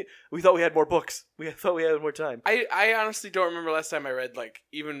 We thought we had more books. We thought we had more time. I honestly don't remember last time I read, like,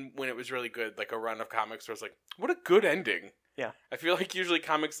 even when it was really good, like a run of comics where I was like, what a good ending. Yeah. I feel like usually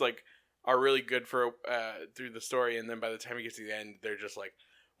comics like are really good for through the story, and then by the time you get to the end, they're just like,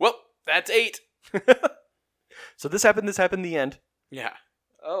 well, that's 8. So this happened, the end. Yeah.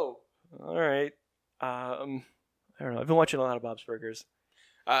 Oh. Alright. I don't know. I've been watching a lot of Bob's Burgers.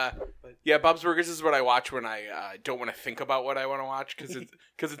 Yeah, Bob's Burgers is what I watch when I don't want to think about what I want to watch,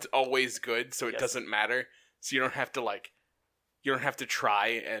 because it's always good, so it doesn't matter. So you don't have to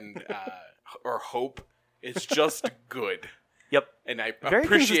try and or hope. It's just good. Yep. And I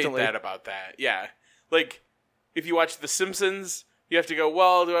appreciate that about that. Yeah. Like, if you watch The Simpsons, you have to go,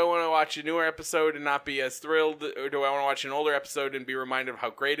 well, do I want to watch a newer episode and not be as thrilled, or do I want to watch an older episode and be reminded of how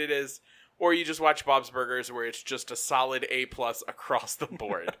great it is? Or you just watch Bob's Burgers, where it's just a solid A+ across the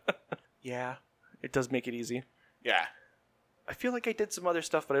board. Yeah, it does make it easy. Yeah. I feel like I did some other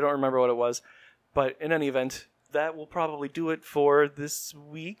stuff, but I don't remember what it was. But in any event, that will probably do it for this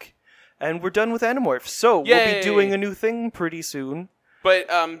week. And we're done with Animorphs. So Yay! We'll be doing a new thing pretty soon. But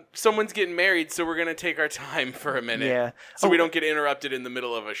someone's getting married, so we're going to take our time for a minute. Yeah. So we don't get interrupted in the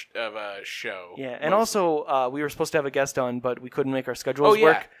middle of a show. Yeah, and also we were supposed to have a guest on, but we couldn't make our schedules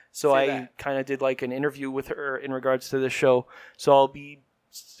work. So I kind of did like an interview with her in regards to this show. So I'll be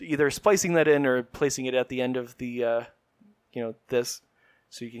either splicing that in or placing it at the end of the, this,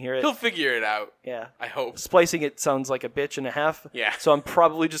 so you can hear it. He'll figure it out. Yeah. I hope. Splicing it sounds like a bitch and a half. Yeah. So I'm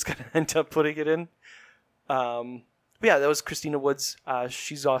probably just going to end up putting it in. But yeah, that was Christina Woods.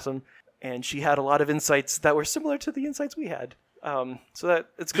 She's awesome, and she had a lot of insights that were similar to the insights we had. So that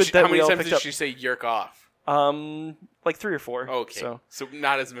it's good that we all picked up. How many times did she say "yerk off"? Like 3 or 4. Okay, so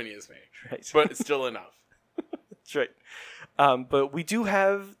not as many as me, right? But it's still enough. That's right. But we do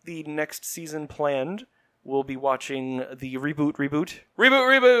have the next season planned. We'll be watching the reboot.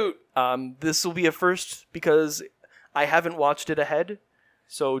 This will be a first because I haven't watched it ahead,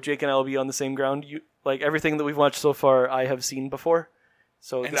 so Jake and I will be on the same ground. Like everything that we've watched so far, I have seen before.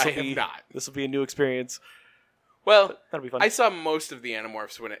 So and I have not. This will be a new experience. Well, that'll be fun. I saw most of the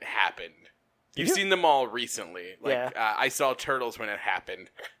Animorphs when it happened. You've seen them all recently. Like, I saw Turtles when it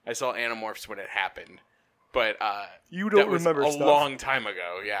happened. I saw Animorphs when it happened. But you don't remember a long time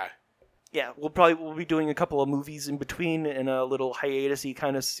ago. Yeah. Yeah, we'll be doing a couple of movies in between in a little hiatus-y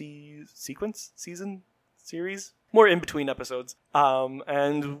kind of season series. More in between episodes.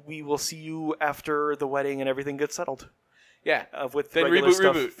 And we will see you after the wedding and everything gets settled. Yeah. With then regular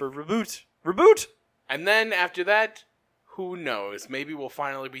stuff for Reboot! And then after that, who knows? Maybe we'll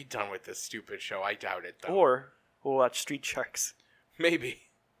finally be done with this stupid show. I doubt it, though. Or we'll watch Street Sharks. Maybe.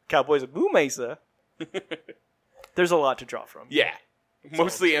 Cowboys of Moo Mesa. There's a lot to draw from. Yeah.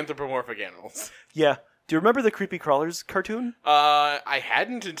 Mostly anthropomorphic animals. Yeah. Do you remember the Creepy Crawlers cartoon? I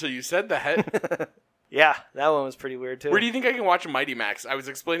hadn't until you said that. Yeah, that one was pretty weird, too. Where do you think I can watch Mighty Max? I was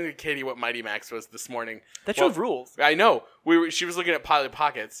explaining to Katie what Mighty Max was this morning. That show rules. I know. She was looking at Pilot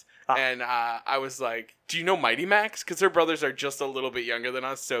Pockets, and I was like, do you know Mighty Max? Because her brothers are just a little bit younger than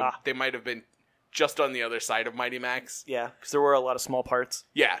us, so they might have been just on the other side of Mighty Max. Yeah, because there were a lot of small parts.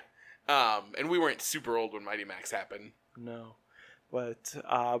 Yeah. And we weren't super old when Mighty Max happened. No. But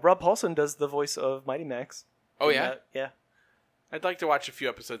Rob Paulson does the voice of Mighty Max. Oh, yeah? Yeah. I'd like to watch a few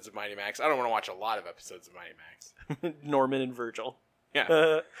episodes of Mighty Max. I don't want to watch a lot of episodes of Mighty Max. Norman and Virgil.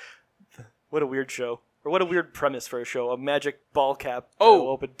 Yeah. What a weird show. Or what a weird premise for a show. A magic ball cap that Oh. will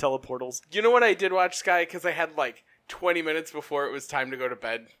open teleportals. You know what I did watch, Sky? Because I had like 20 minutes before it was time to go to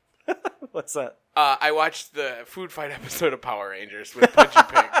bed. What's that? I watched the food fight episode of Power Rangers with Pudgy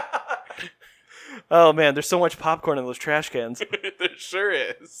Pig. Oh man, there's so much popcorn in those trash cans. There sure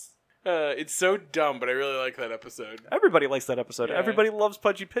is. It's so dumb, but I really like that episode. Everybody likes that episode. Yeah. Everybody loves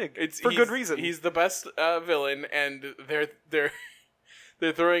Pudgy Pig. For good reason. He's the best villain, and they're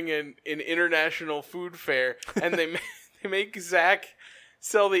throwing an international food fair, and they make Zach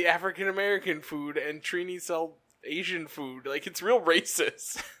sell the African American food, and Trini sell Asian food. Like, it's real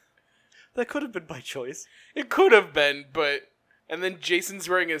racist. That could have been by choice. It could have been, but. And then Jason's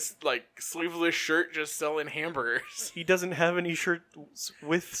wearing his, like, sleeveless shirt just selling hamburgers. He doesn't have any shirts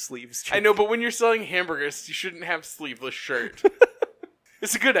with sleeves. I know, but when you're selling hamburgers, you shouldn't have sleeveless shirt.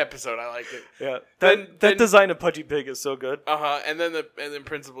 It's a good episode. I like it. Yeah. Then That design of Pudgy Pig is so good. And then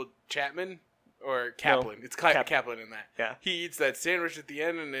Principal Chapman or Kaplan. No, It's Kaplan in that. Yeah. He eats that sandwich at the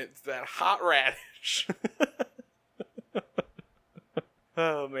end, and it's that hot radish.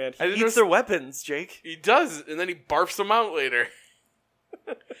 Oh man, I he didn't eats know- their weapons, Jake. He does, and then he barfs them out later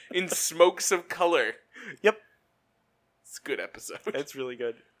in smokes of color. Yep. It's a good episode. It's really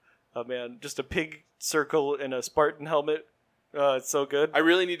good. Oh man, just a pig circle in a Spartan helmet. It's so good. I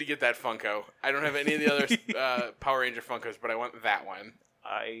really need to get that Funko. I don't have any of the other Power Ranger Funkos, but I want that one.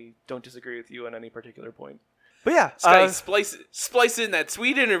 I don't disagree with you on any particular point. But yeah, Sky, splice in that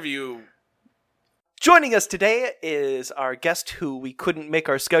sweet interview. joining us today is our guest who we couldn't make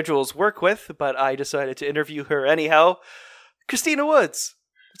our schedules work with, but I decided to interview her anyhow. Christina Woods.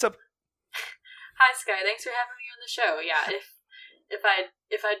 What's up? Hi, Sky. Thanks for having me on the show. Yeah, if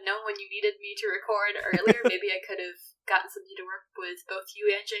I'd known when you needed me to record earlier, maybe I could have gotten something to work with both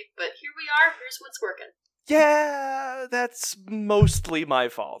you and Jake. But here we are. Here's what's working. Yeah, that's mostly my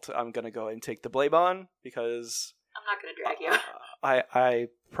fault. I'm gonna go and take the blame on because I'm not going to drag you. I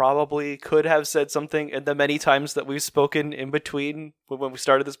probably could have said something in the many times that we've spoken in between when we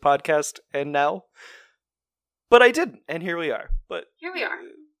started this podcast and now. But I didn't, and here we are. But Here we are.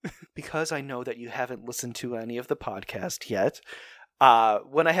 because I know that you haven't listened to any of the podcast yet,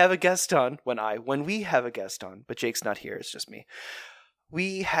 when I have a guest on, when we have a guest on, but Jake's not here, it's just me,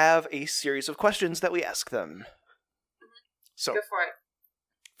 we have a series of questions that we ask them. So, Go for it.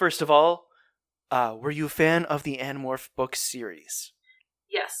 first of all, were you a fan of the Animorph book series?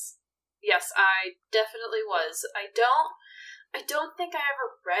 Yes. Yes, I definitely was. I don't think I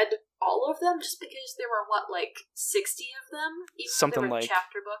ever read all of them, just because there were, 60 of them? Even Something though they were like-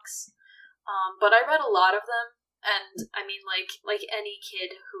 chapter books. But I read a lot of them, and, I mean, like any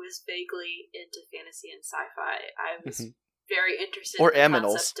kid who is vaguely into fantasy and sci-fi, I was very interested Or in the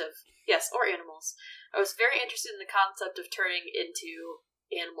animals. concept of... Yes, or animals. I was very interested in the concept of turning into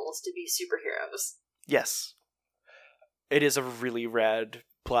animals to be superheroes. Yes. It is a really rad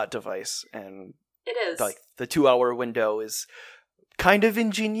plot device, and It is. like the 2-hour window is kind of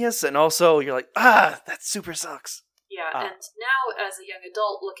ingenious, and also you're like, that super sucks. Yeah, and now as a young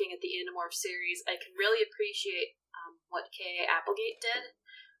adult looking at the Animorph series, I can really appreciate what K.A. Applegate did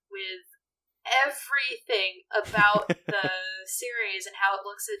with everything about the series and how it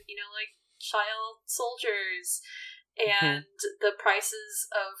looks at, child soldiers and the prices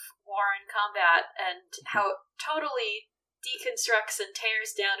of war and combat and how it totally deconstructs and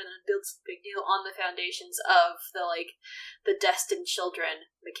tears down and then builds a big deal on the foundations of the destined children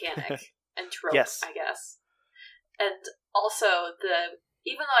mechanic and trope, Yes. I guess. And also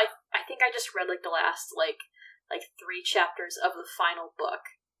even though I think I just read the last 3 chapters of the final book,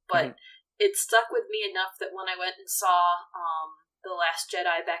 but it stuck with me enough that when I went and saw The Last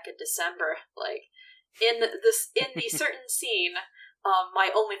Jedi back in December, in the certain scene, my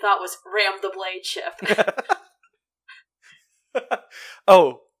only thought was ram the blade ship.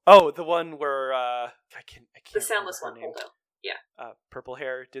 oh, the one where I can't. The soundless one, remember her Holdo. Yeah. name. Purple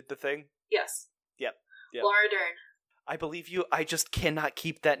hair did the thing. Yes. Yep. Laura Dern. I believe you. I just cannot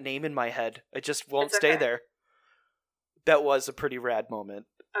keep that name in my head. It just won't It's stay okay. there. That was a pretty rad moment.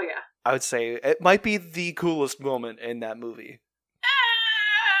 Oh yeah. I would say it might be the coolest moment in that movie.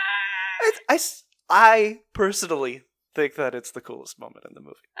 I personally think that it's the coolest moment in the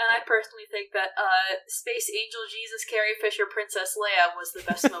movie. And I personally think that Space Angel Jesus Carrie Fisher Princess Leia was the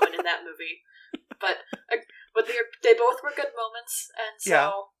best moment in that movie. But they both were good moments, and so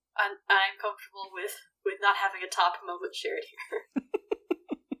Yeah. I'm comfortable with not having a top moment shared here.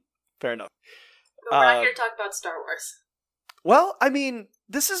 Fair enough. But we're not here to talk about Star Wars. Well, I mean,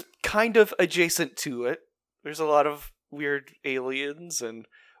 this is kind of adjacent to it. There's a lot of weird aliens and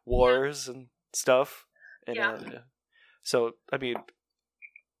wars and stuff. And, Yeah. so, I mean,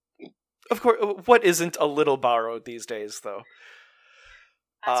 Of course, what isn't a little borrowed these days, though?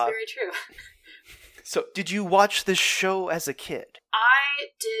 That's very true. So, did you watch this show as a kid? I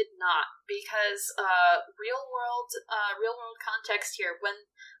did not, because real world context here. When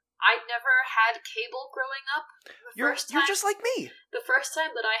I never had cable growing up, You're just like me. The first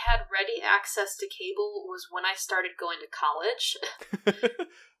time that I had ready access to cable was when I started going to college.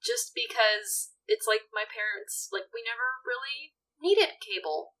 Just because it's like my parents, like, we never really needed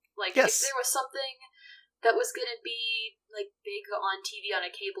cable. Like, Yes. if there was something that was going to be, like, big on TV on a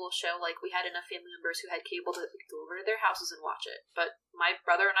cable show, like, we had enough family members who had cable to go over to their houses and watch it. But my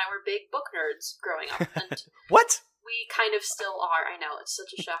brother and I were big book nerds growing up, and What? we kind of still are. I know, it's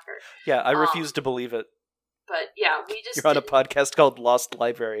such a shocker. Yeah, I refuse to believe it. But, yeah, we just You're on a podcast called Lost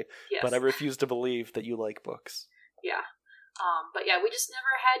Library, Yes. but I refuse to believe that you like books. Yeah. But yeah, we just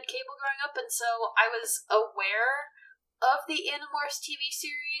never had cable growing up, and so I was aware of the Animorphs TV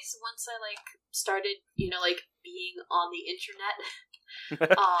series once I, like, started, like, being on the internet.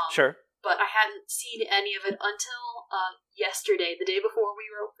 Sure. But I hadn't seen any of it until yesterday, the day before we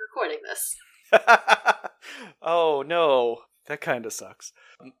were recording this. Oh, no. That kind of sucks.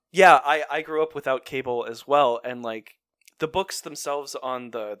 Yeah, I grew up without cable as well, and, like, the books themselves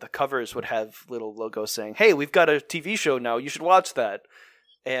on the covers would have little logos saying, hey, we've got a TV show now, you should watch that.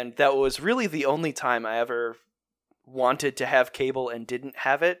 And that was really the only time I ever wanted to have cable and didn't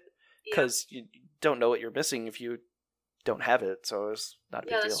have it, because you don't know what you're missing if you don't have it, so it's not a big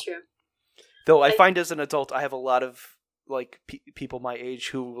deal. Yeah, that's true. Though I find as an adult, I have a lot of, like, people my age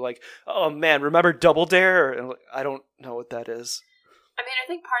who, like, oh man, remember Double Dare? And I don't know what that is. I mean, I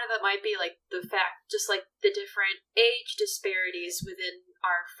think part of that might be, like, the fact, just, like, the different age disparities within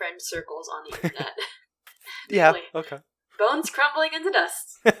our friend circles on the internet. Yeah, Really. okay. Bones crumbling into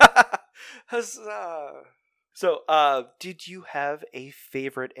dust. Huzzah. So, did you have a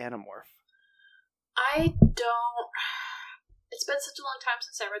favorite Animorph? I don't... It's been such a long time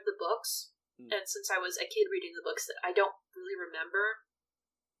since I read the books, and since I was a kid reading the books, that I don't really remember.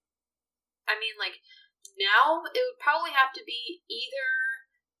 I mean, like, now it would probably have to be either,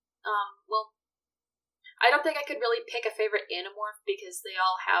 I don't think I could really pick a favorite Animorph because they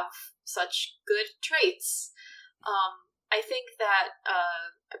all have such good traits. I think that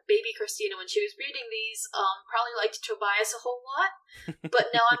baby Christina, when she was reading these, probably liked Tobias a whole lot,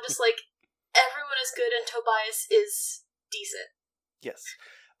 but now I'm just like, everyone is good and Tobias is decent. Yes.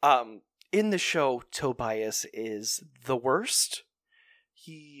 In the show, Tobias is the worst.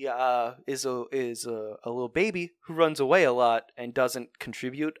 He is a little baby who runs away a lot and doesn't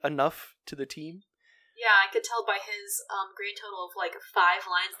contribute enough to the team. Yeah, I could tell by his grand total of like 5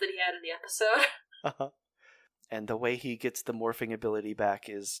 lines that he had in the episode. Uh-huh. And the way he gets the morphing ability back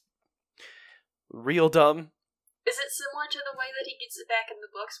is real dumb. Is it similar to the way that he gets it back in the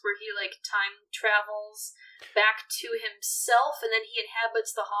books, where he, like, time travels back to himself, and then he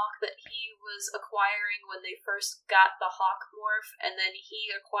inhabits the hawk that he was acquiring when they first got the hawk morph, and then he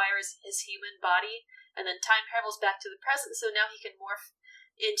acquires his human body, and then time travels back to the present, so now he can morph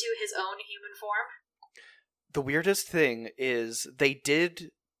into his own human form? The weirdest thing is they did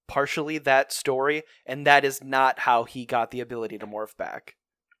partially that story, and that is not how he got the ability to morph back.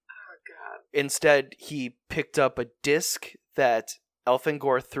 God. Instead, he picked up a disc that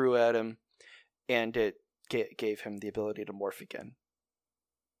Elfangor threw at him, and it gave him the ability to morph again.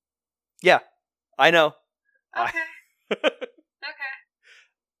 Yeah, I know. Okay. Okay.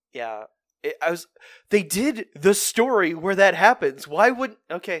 Yeah, they did the story where that happens. Why wouldn't...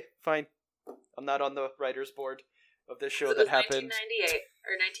 Okay, fine. I'm not on the writer's board of this show that happened. 1998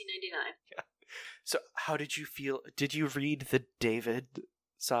 or 1999. Yeah. So, how did you feel? Did you read the David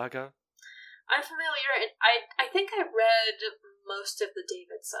saga? I'm familiar, and I think I read most of the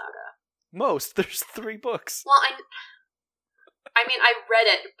David saga. Most? There's 3 books. Well, I mean, I read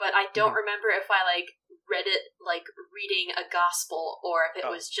it, but I don't remember if I, like, read it, like, reading a gospel, or if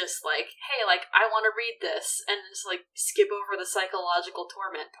it was just, like, hey, like, I want to read this, and just, like, skip over the psychological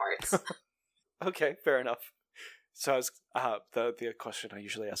torment parts. Okay, fair enough. So, I was, the question I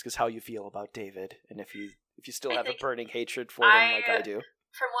usually ask is how you feel about David, and if you still have a burning hatred for him like I do.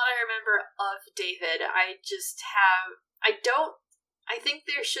 From what I remember of David, I think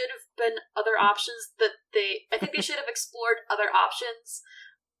there should have been other options I think they should have explored other options,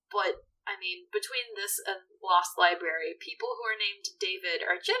 but, I mean, between this and Lost Library, people who are named David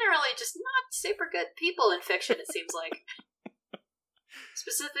are generally just not super good people in fiction, it seems like.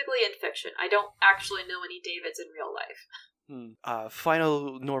 Specifically in fiction. I don't actually know any Davids in real life.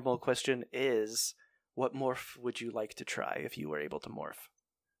 Final normal question is, what morph would you like to try if you were able to morph?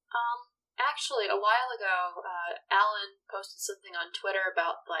 Actually, a while ago, Alan posted something on Twitter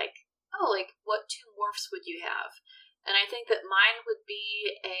about, like, oh, like, what two morphs would you have? And I think that mine would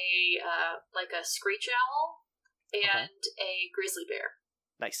be like a screech owl and a grizzly bear.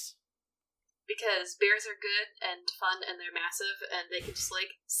 Nice. Because bears are good and fun and they're massive and they can just,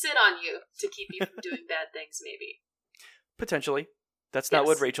 like, sit on you to keep you from doing bad things, maybe. Potentially. That's not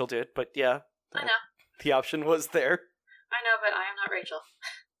what Rachel did, but yeah. I know. The option was there. I know, but I am not Rachel.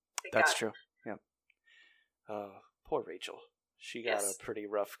 That's true. Yeah. Poor Rachel. She got a pretty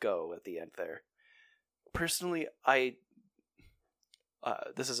rough go at the end there. Personally,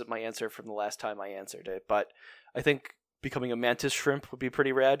 this isn't my answer from the last time I answered it, but I think becoming a mantis shrimp would be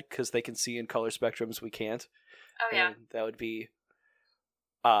pretty rad because they can see in color spectrums we can't. Oh, yeah. And that would be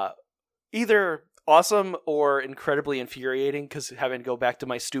either awesome or incredibly infuriating because having to go back to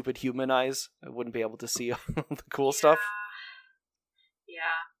my stupid human eyes, I wouldn't be able to see all the cool stuff.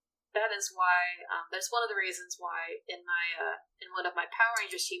 Yeah. That is why, that's one of the reasons why in one of my Power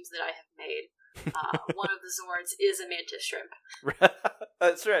Rangers teams that I have made, one of the Zords is a mantis shrimp.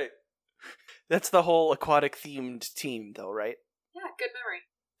 That's right. That's the whole aquatic themed team, though, right? Yeah, good memory.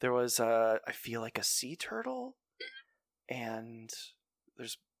 There was, I feel like a sea turtle, and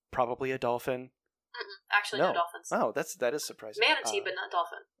there's probably a dolphin. Actually, no dolphins. Oh, that is surprising. Manatee, but not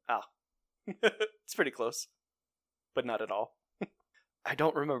dolphin. It's pretty close, but not at all. I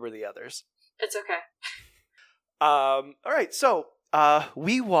don't remember the others. It's okay. All right, so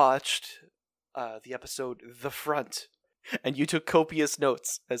we watched the episode The Front, and you took copious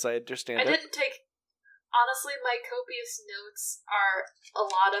notes, as I understand it. I didn't take... Honestly, my copious notes are a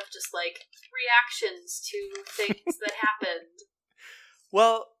lot of just, like, reactions to things that happened.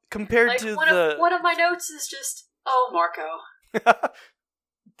 Well, compared like, to one of my notes is just, oh, Marco.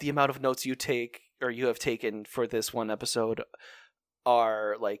 The amount of notes you have taken for this one episode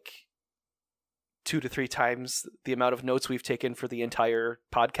are like 2 to 3 times the amount of notes we've taken for the entire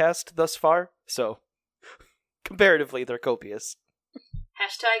podcast thus far. So, comparatively, they're copious.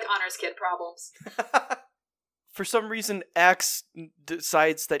 Hashtag honors kid problems. For some reason, Axe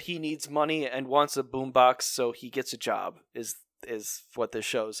decides that he needs money and wants a boombox, so he gets a job, is what this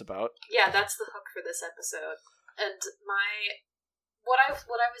show's about. Yeah, that's the hook for this episode. And what I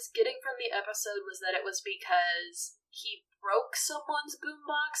was getting from the episode was that it was because he broke someone's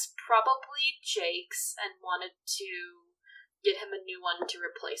boombox, probably Jake's, and wanted to get him a new one to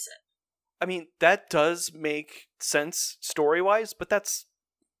replace it. I mean, that does make sense story-wise, but that's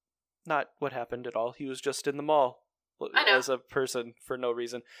not what happened at all. He was just in the mall as a person for no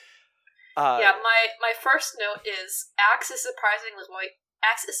reason. Yeah, my first note is Axe is surprisingly white.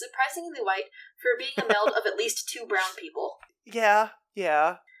 Axe is surprisingly white for being a meld of at least 2 brown people. Yeah.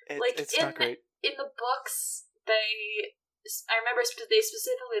 It's in not great. In the books, I remember they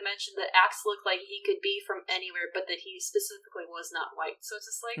specifically mentioned that Axe looked like he could be from anywhere, but that he specifically was not white. So it's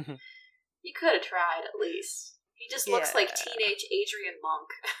just like, you could have tried at least. He just looks like teenage Adrian Monk.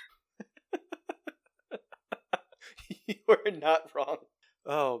 You are not wrong.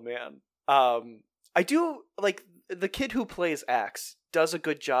 Oh, man. I do, like, the kid who plays Axe does a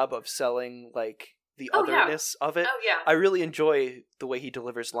good job of selling, like, the otherness of it. Oh, yeah. I really enjoy the way he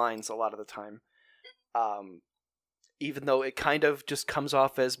delivers lines a lot of the time. Even though it kind of just comes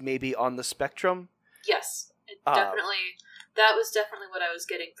off as maybe on the spectrum. Yes. That was definitely what I was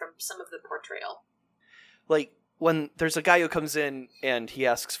getting from some of the portrayal. Like, when there's a guy who comes in and he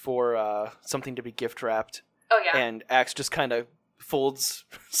asks for something to be gift wrapped. Oh, yeah. And Axe just kind of folds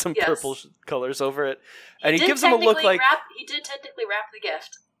some purple colors over it. And he gives him a look like... He did technically wrap the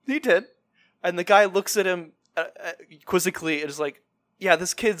gift. He did. And the guy looks at him quizzically and is like, yeah,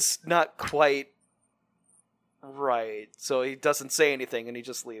 this kid's not quite right. So he doesn't say anything and he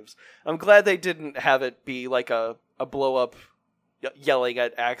just leaves. I'm glad they didn't have it be like a blow-up yelling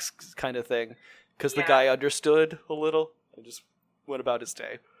at Axe kind of thing. Because the guy understood a little and just went about his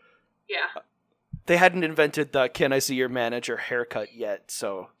day. Yeah. They hadn't invented the "can I see your manager" haircut yet,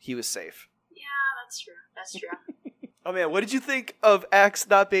 so he was safe. Yeah, that's true. Oh man, what did you think of Axe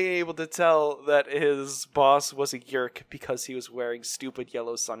not being able to tell that his boss was a yerk because he was wearing stupid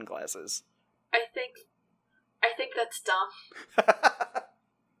yellow sunglasses? I think that's dumb.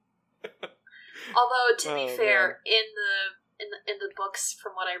 Although, to be fair, in the books,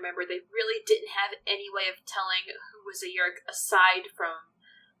 from what I remember, they really didn't have any way of telling who was a yerk aside from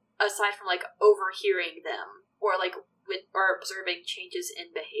like overhearing them or like or observing changes in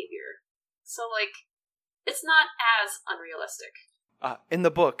behavior. So like, it's not as unrealistic. In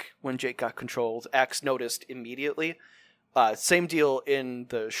the book, when Jake got controlled, Axe noticed immediately. Same deal in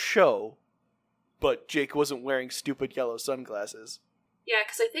the show, but Jake wasn't wearing stupid yellow sunglasses. Yeah,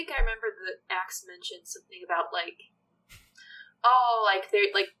 because I think I remember that Axe mentioned something about like, oh, like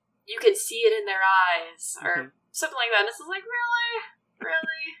they're like you can see it in their eyes, or Mhm. something like that. And it's just like, really?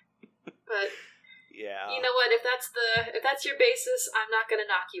 But Yeah. you know what? If that's your basis, I'm not gonna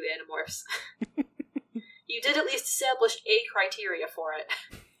knock you, Animorphs. You did at least establish a criteria for it.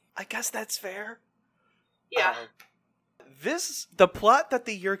 I guess that's fair. Yeah. The plot that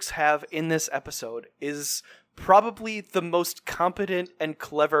the Yeerks have in this episode is probably the most competent and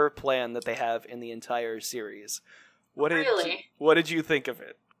clever plan that they have in the entire series. What did you think of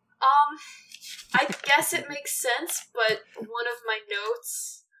it? I guess it makes sense, but one of my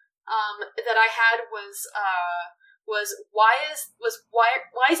notes that I had was why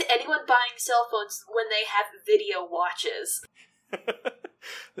is anyone buying cell phones when they have video watches?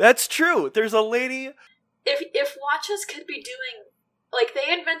 That's true. There's a lady. If watches could be doing, like,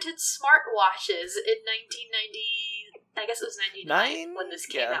 they invented smart watches in 1990, I guess it was 99 when this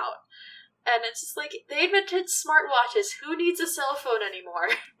came out. And it's just like, they invented smart watches. Who needs a cell phone anymore?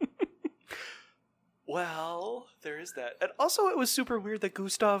 Well, there is that. And also, it was super weird that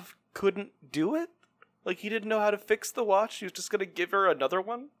Gustav couldn't do it. Like, he didn't know how to fix the watch. He was just going to give her another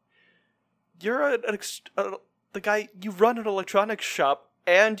one. You're the guy, you run an electronics shop,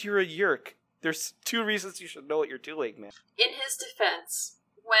 and you're a Yeerk. There's 2 reasons you should know what you're doing, man. In his defense,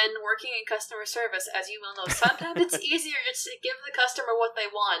 when working in customer service, as you well know, sometimes it's easier just to give the customer what they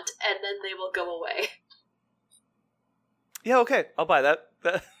want, and then they will go away. Yeah, okay. I'll buy that.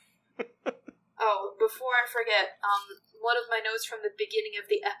 Oh, before I forget, one of my notes from the beginning of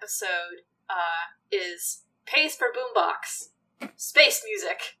the episode is pays per boombox. Space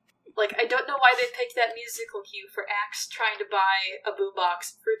music. Like, I don't know why they picked that musical cue for Axe trying to buy a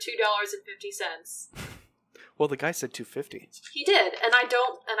boombox for $2.50. Well, the guy said $2.50. He did, and I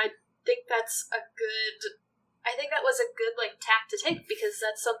think that was a good, like, tack to take, because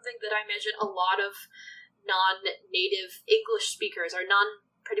that's something that I imagine a lot of non-native English speakers, or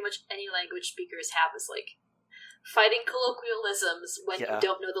pretty much any language speakers have, is, like, fighting colloquialisms when you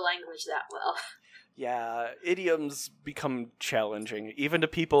don't know the language that well. Yeah, idioms become challenging, even to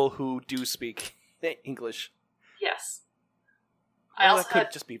people who do speak English. Yes. That could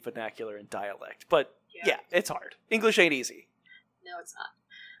just be vernacular and dialect, but yeah, it's hard. English ain't easy. No, it's not.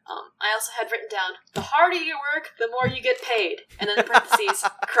 I also had written down, the harder you work, the more you get paid. And then in parentheses,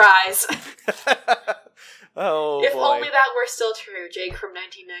 cries. Oh, if boy. only that were still true, Jake from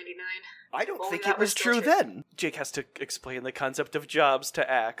 1999. I don't think it was true then. Jake has to explain the concept of jobs to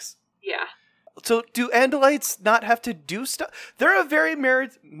Axe. Yeah. So, do Andalites not have to do stuff? They're a very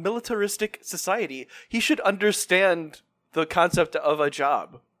militaristic society. He should understand the concept of a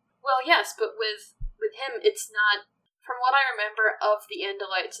job. Well, yes, but with him, it's not. From what I remember of the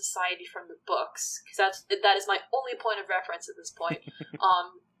Andalite Society from the books, because that is my only point of reference at this point.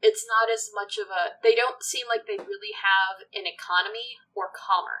 It's not as much of a. They don't seem like they really have an economy or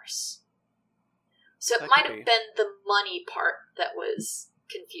commerce. So it might have been the money part that was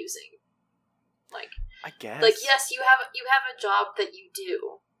confusing. Like, I guess. Like, yes, you have a job that you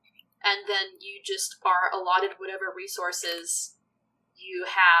do, and then you just are allotted whatever resources you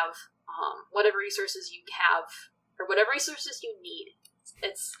have, or whatever resources you need.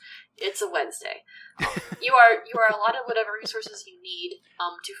 It's a Wednesday. You are allotted whatever resources you need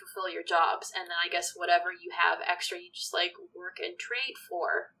to fulfill your jobs, and then I guess whatever you have extra, you just like work and trade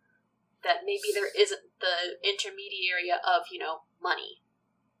for. That maybe there isn't the intermediary of money.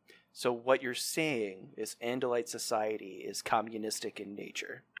 So what you're saying is Andalite society is communistic in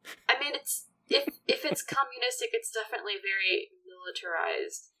nature. I mean, if it's communistic, it's definitely a very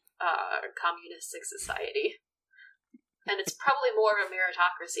militarized communistic society. And it's probably more of a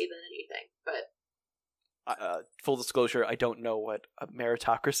meritocracy than anything, but... full disclosure, I don't know what a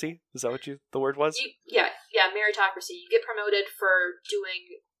meritocracy, is that what the word was? Yeah, meritocracy. You get promoted for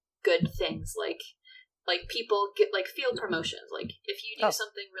doing good things, like people get like field promotions. Like if you do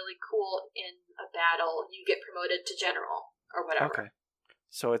something really cool in a battle, you get promoted to general or whatever. Okay.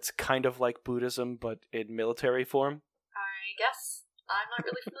 So it's kind of like Buddhism, but in military form? I guess. I'm not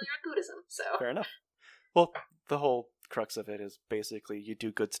really familiar with Buddhism, so... Fair enough. Well, the whole crux of it is basically you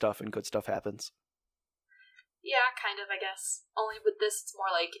do good stuff and good stuff happens. Yeah, kind of, I guess. Only with this, it's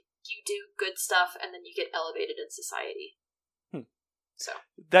more like you do good stuff and then you get elevated in society. So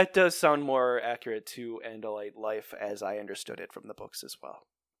that does sound more accurate to Andalite life as I understood it from the books as well.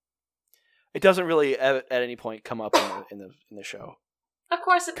 It doesn't really at any point come up in the show. Of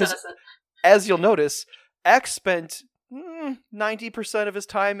course it doesn't. As you'll notice, Axe spent 90% of his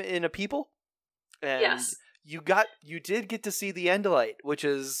time in a people. And yes. You did get to see the Andalite, which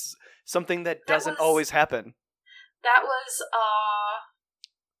is something that doesn't always happen. That was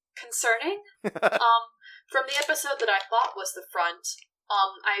concerning. From the episode that I thought was the front,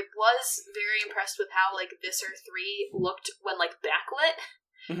 I was very impressed with how like Visser 3 looked when like backlit.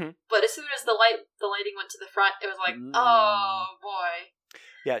 Mhm. But as soon as the lighting went to the front, it was like, oh boy.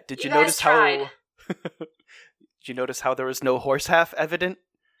 Yeah, did you You guys notice tried. how did you notice how there was no horse half evident?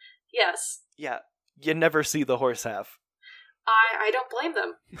 Yes. Yeah, you never see the horse half. I don't blame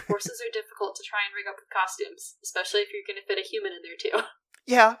them. Horses are difficult to try and rig up with costumes, especially if you're going to fit a human in there too.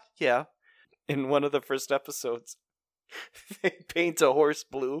 Yeah. In one of the first episodes, they paint a horse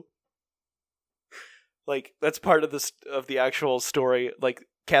blue. Like, that's part of the actual story. Like,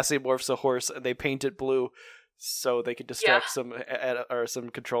 Cassie morphs a horse and they paint it blue so they can distract some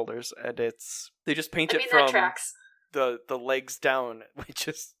controllers, and they just paint it from that tracks. the legs down, which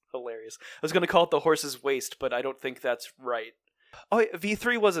is hilarious. I was gonna call it the horse's waist, but I don't think that's right. Oh, wait,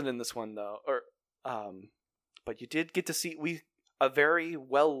 V3 wasn't in this one though, but you did get to see a very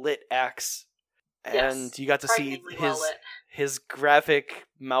well lit Axe, and you got to see his graphic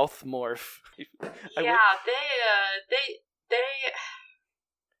mouth morph.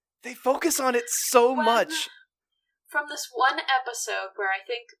 They focus on it so much. From this one episode where I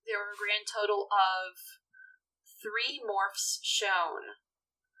think there were a grand total of 3 morphs shown,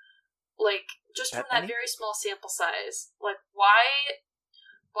 like, just from that very small sample size, like,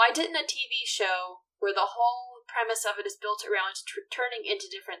 why didn't a TV show where the whole premise of it is built around turning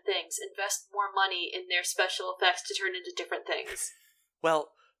into different things invest more money in their special effects to turn into different things?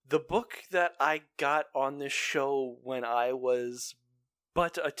 Well, the book that I got on this show when I was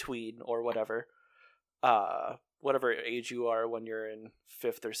but a tween or whatever age you are when you're in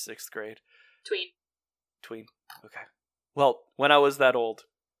 5th or 6th grade. Tween. Okay. Well, when I was that old,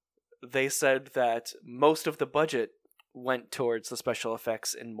 they said that most of the budget went towards the special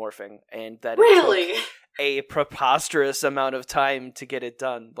effects in morphing, and that it took a preposterous amount of time to get it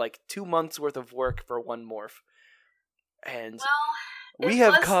done. Like 2 months worth of work for one morph. And we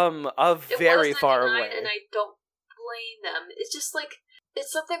have come very far away. And I don't blame them. It's just like,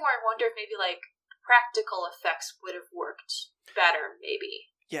 it's something where I wonder if maybe like practical effects would have worked better, maybe.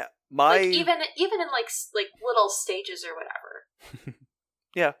 Yeah, even in like little stages or whatever.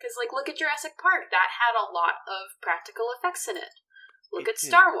 Yeah, because like look at Jurassic Park, that had a lot of practical effects in it. Look at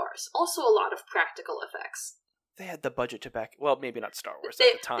Star Wars, also a lot of practical effects. They had the budget to back. Well, maybe not Star Wars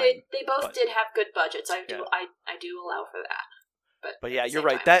at the time. They both did have good budgets. I do allow for that. But yeah, you're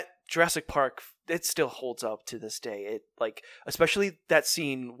right. That Jurassic Park, it still holds up to this day. It like, especially that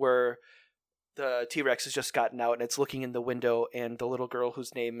scene where the T-Rex has just gotten out and it's looking in the window, and the little girl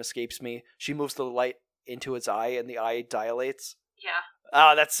whose name escapes me, she moves the light into its eye and the eye dilates.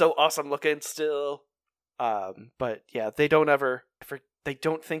 Yeah. That's so awesome looking still. But yeah, they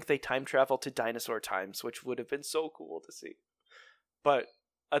don't think they time travel to dinosaur times, which would have been so cool to see. But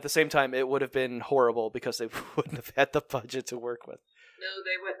at the same time, it would have been horrible because they wouldn't have had the budget to work with. No,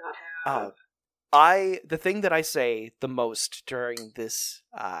 they would not have. The thing that I say the most during this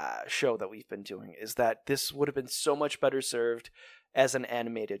show that we've been doing is that this would have been so much better served as an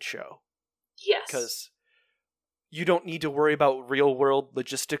animated show. Yes. Because you don't need to worry about real-world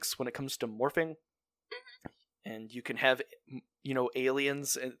logistics when it comes to morphing. Mm-hmm. And you can have,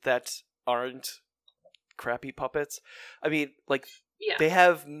 aliens that aren't crappy puppets. I mean, like, they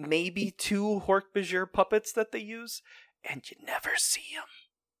have maybe 2 Hork-Bajir puppets that they use, and you never see them.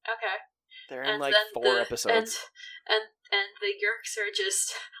 Okay. They're in like 4 episodes. And the Yeerks are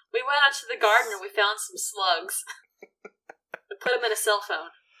just... We went out to the garden and we found some slugs. We put them in a cell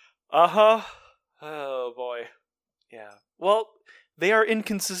phone. Uh-huh. Oh, boy. Yeah. Well, they are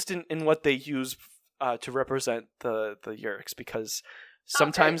inconsistent in what they use to represent the Yeerks, because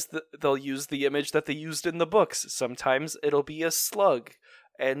sometimes they'll use the image that they used in the books. Sometimes it'll be a slug,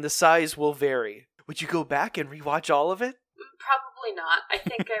 and the size will vary. Would you go back and rewatch all of it? Probably not. I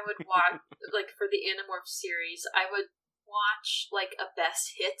think I would watch, like, for the Animorph series, I would watch, like, a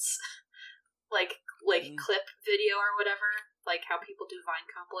best hits, like clip video or whatever, like how people do Vine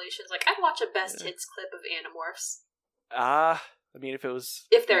compilations. Like, I'd watch a best hits clip of Animorphs. I mean, if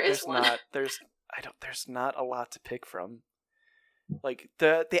there is one. There's not a lot to pick from. Like,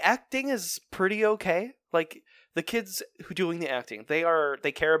 the acting is pretty okay. Like, the kids who doing the acting, they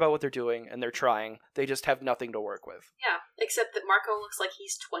care about what they're doing, and they're trying. They just have nothing to work with. Yeah, except that Marco looks like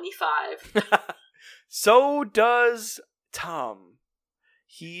he's 25. So does Tom.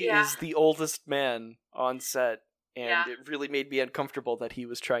 He is the oldest man on set, and it really made me uncomfortable that he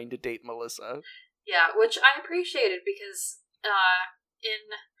was trying to date Melissa. Yeah, which I appreciated, because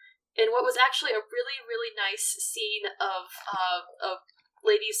in what was actually a really, really nice scene of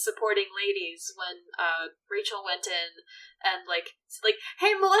ladies supporting ladies when Rachel went in and like,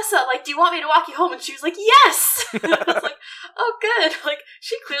 hey Melissa, like, do you want me to walk you home? And she was like, yes! I was like, oh good, like,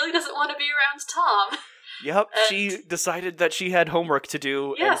 she clearly doesn't want to be around Tom. Yep, And- she decided that she had homework to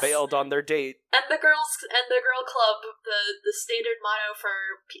do and Yes. bailed on their date. And the girl club, the standard motto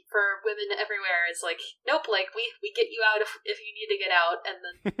for women everywhere is like, nope, like we get you out if you need to get out. And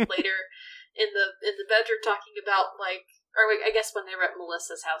then later in the bedroom talking about like, or I guess when they were at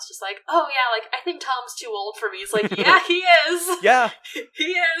Melissa's house, just like, oh yeah, like I think Tom's too old for me. It's like, yeah, he is. Yeah,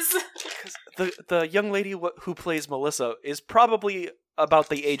 He is. the young lady who plays Melissa is probably about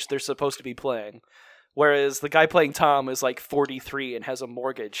the age they're supposed to be playing, whereas the guy playing Tom is like 43 and has a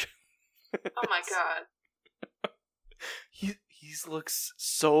mortgage. Oh my god. He looks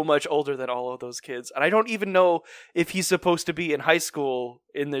so much older than all of those kids, and I don't even know if he's supposed to be in high school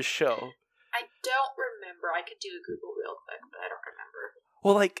in this show. I don't remember. I could do a Google real quick, but I don't remember.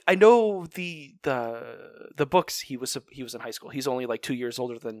 Well, like I know the books he was in high school. He's only like 2 years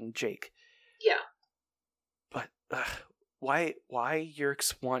older than Jake. Yeah. But why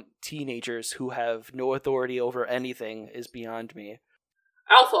Yeerks want teenagers who have no authority over anything is beyond me.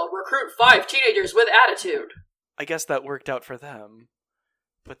 Alpha, recruit 5 teenagers with attitude. I guess that worked out for them.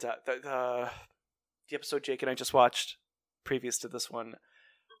 But the episode Jake and I just watched previous to this one,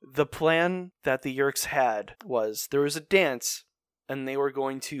 the plan that the Yeerks had was there was a dance and they were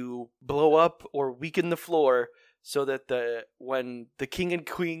going to blow up or weaken the floor so that when the king and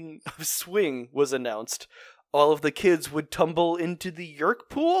queen of swing was announced, all of the kids would tumble into the Yeerk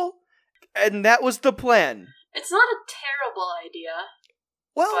pool, and that was the plan. It's not a terrible idea,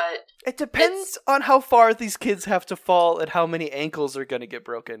 Well, but it depends on how far these kids have to fall and how many ankles are going to get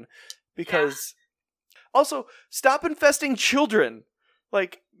broken. Because, also, stop infesting children.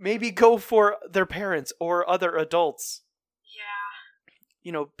 Like, maybe go for their parents or other adults. yeah.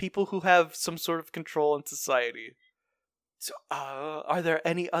 You know, people who have some sort of control in society. So, are there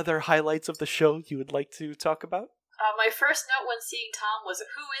any other highlights of the show you would like to talk about? My first note when seeing Tom was,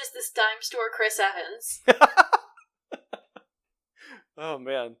 who is this dime store Chris Evans? Oh,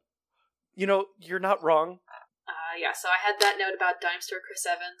 man. You know, you're not wrong. Yeah, so I had that note about dime store Chris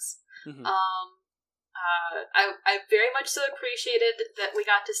Evans. Mhm. I very much so appreciated that we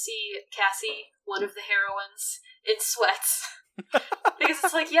got to see Cassie, one of the heroines, in sweats. Because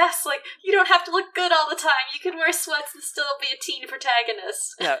it's like, yes, like, you don't have to look good all the time. You can wear sweats and still be a teen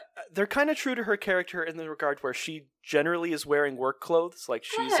protagonist. Yeah, they're kind of true to her character in the regard where she generally is wearing work clothes, like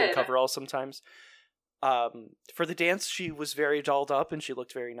she's in Good. coveralls sometimes. For the dance, she was very dolled up and she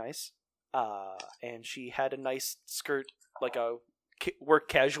looked very nice. And she had a nice skirt, like a work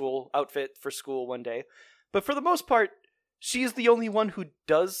casual outfit for school one day. But for the most part, she's the only one who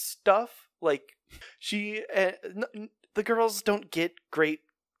does stuff. Like, the girls don't get great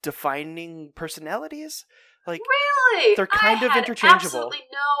defining personalities. Like, Really? they're kind I of had interchangeable. absolutely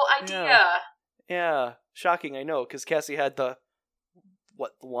no idea. Yeah, shocking, I know, because Cassie had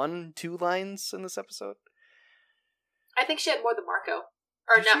 1-2 lines in this episode? I think she had more than Marco.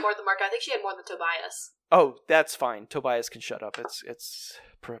 Or Did not she? more than Marco, I think she had more than Tobias. Oh, that's fine. Tobias can shut up. It's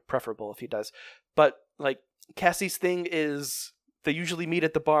preferable if he does. But, like, Cassie's thing is they usually meet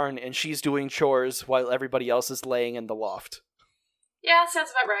at the barn and she's doing chores while everybody else is laying in the loft. Yeah,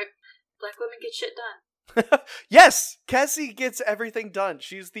 sounds about right. Black women get shit done. Yes! Cassie gets everything done.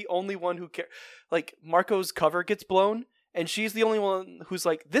 She's the only one who cares. Like, Marco's cover gets blown, and she's the only one who's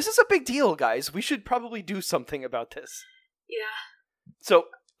like, this is a big deal, guys. We should probably do something about this. Yeah. So,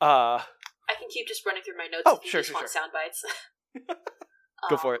 I can keep just running through my notes Oh, if you sure, just sure, want sound bites.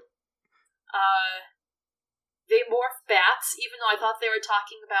 go for it. They morph bats, even though I thought they were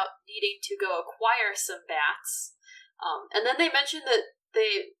talking about needing to go acquire some bats. And then they mentioned that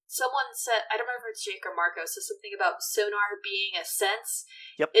someone said, I don't remember if it's Jake or Marco, said something about sonar being a sense.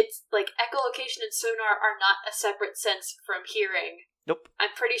 Yep. It's like echolocation and sonar are not a separate sense from hearing. Nope.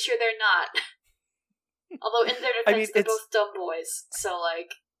 I'm pretty sure they're not. Although in their defense, I mean, they're it's- both dumb boys, so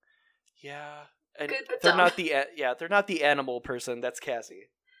like, Yeah. And Good, but they're dumb. not they're not the animal person. That's Cassie.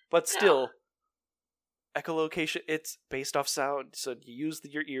 But still, echolocation, it's based off sound, so you use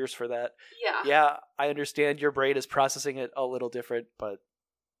your ears for that. yeah. Yeah, I understand your brain is processing it a little different, but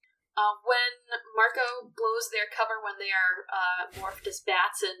When Marco blows their cover when they are morphed as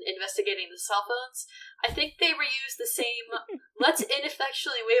bats and investigating the cell phones, I think they reuse the same, let's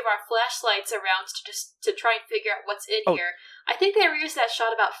ineffectually wave our flashlights around to try and figure out what's in Oh. here. I think they reused that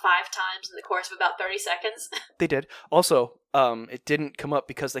shot about 5 times in the course of about 30 seconds. they did. Also, it didn't come up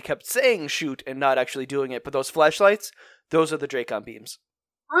because they kept saying shoot and not actually doing it, but those flashlights, those are the Dracon beams.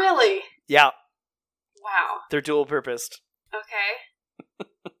 Really? Yeah, Wow. they're dual-purposed. Okay.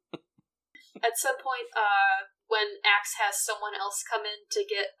 At some point, when Axe has someone else come in to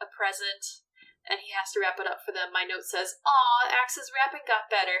get a present, and he has to wrap it up for them, my note says, "Aw, Axe's wrapping got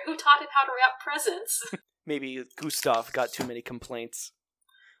better. Who taught him how to wrap presents?" Maybe Gustav got too many complaints.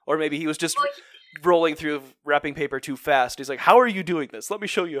 Or maybe he was just Well, rolling through wrapping paper too fast. He's like, how are you doing this? Let me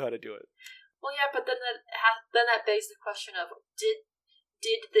show you how to do it. Well, yeah, but then that begs the question of, did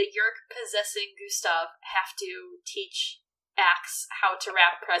the Yerk possessing Gustav have to teach Axe how to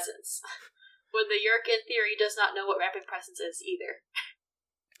wrap presents? When the Yerk, in theory, does not know what wrapping presents is either.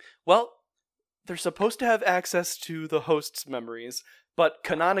 Well, they're supposed to have access to the host's memories, but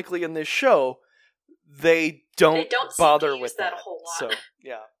canonically in this show, they don't bother with that a whole lot. So,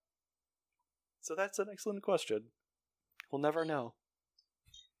 yeah. So that's an excellent question. We'll never know.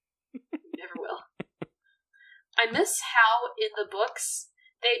 Never will. I miss how, in the books,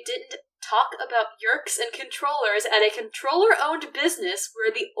 they didn't talk about Yerks and controllers at a controller-owned business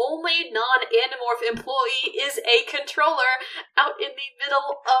where the only non-Animorph employee is a controller out in the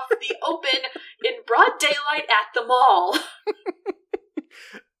middle of the open in broad daylight at the mall.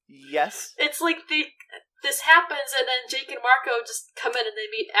 Yes. It's like this happens, and then Jake and Marco just come in and they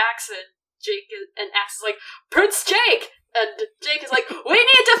meet Axe, and Axe is like, "Prince Jake!" And Jake is like, "We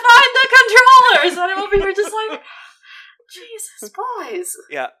need to find the controllers!" And I'm over here just like, Jesus, boys.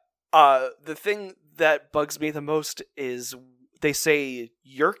 Yeah. The thing that bugs me the most is they say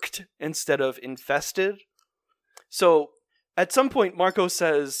yerked instead of infested. So at some point, Marco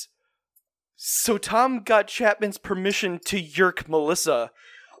says, "So Tom got Chapman's permission to yerk Melissa."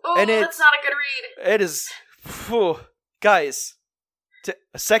 Oh, and that's not a good read. It is, guys,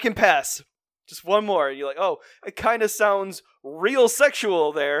 a second pass, just one more, and you're like, oh, it kind of sounds real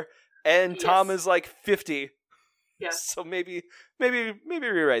sexual there, and Yes. Tom is like 50. Yeah. So maybe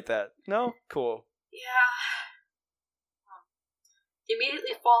rewrite that. No? Cool. Yeah.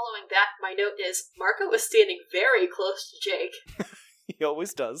 Immediately following that, my note is, Marco was standing very close to Jake. He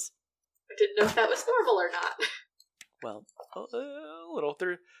always does. I didn't know if that was normal or not. Well, a little.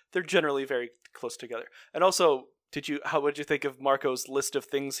 They're generally very close together. And also, how would you think of Marco's list of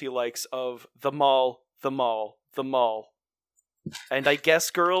things he likes of the mall, the mall, the mall, and I guess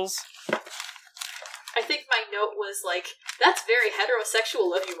girls? I think my note was like, that's very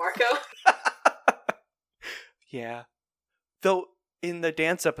heterosexual of you, Marco. Yeah. Though, in the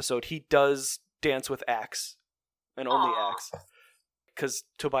dance episode, he does dance with Axe. And only Aww. Axe. Because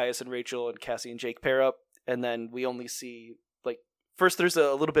Tobias and Rachel and Cassie and Jake pair up, and then we only see, like, first there's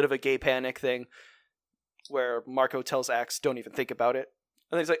a little bit of a gay panic thing, where Marco tells Axe, don't even think about it.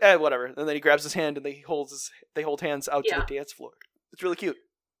 And then he's like, whatever. And then he grabs his hand, and they hold hands out to the dance floor. It's really cute.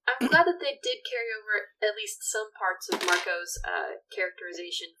 I'm glad that they did carry over at least some parts of Marco's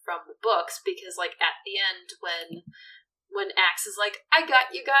characterization from the books, because, like, at the end, when Axe is like, "I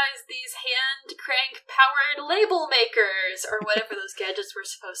got you guys these hand-crank-powered label makers," or whatever those gadgets were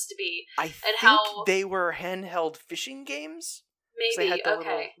supposed to be. I think they were handheld fishing games? Maybe, They had the okay.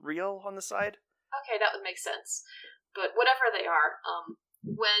 little reel on the side? Okay, that would make sense. But whatever they are,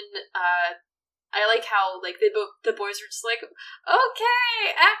 when, I like how, like, the boys were just like,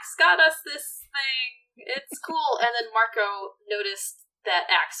 "Okay, Axe got us this thing, it's cool," and then Marco noticed that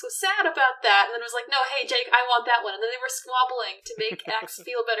Axe was sad about that, and then was like, "No, hey, Jake, I want that one," and then they were squabbling to make Axe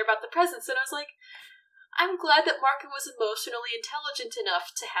feel better about the presents, and I was like, I'm glad that Marco was emotionally intelligent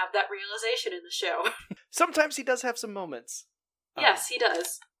enough to have that realization in the show. Sometimes he does have some moments. Yes, he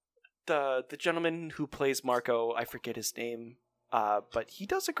does. The gentleman who plays Marco, I forget his name, but he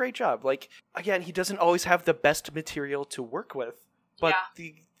does a great job. Like, again, he doesn't always have the best material to work with, but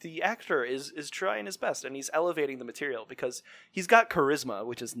the actor is trying his best, and he's elevating the material because he's got charisma,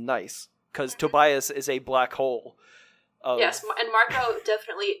 which is nice, because Tobias is a black hole. Yes, and Marco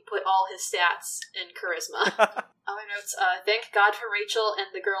definitely put all his stats in charisma. Other notes, thank God for Rachel and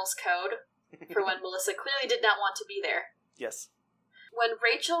the girls' code for when Melissa clearly did not want to be there. Yes. When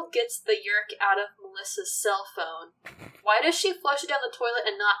Rachel gets the yerk out of Melissa's cell phone, why does she flush it down the toilet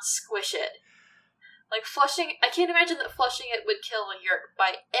and not squish it? Like, flushing, I can't imagine that flushing it would kill a yerk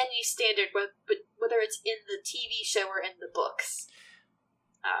by any standard, whether it's in the TV show or in the books.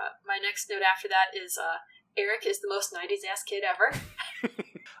 My next note after that is, Eric is the most 90s ass kid ever.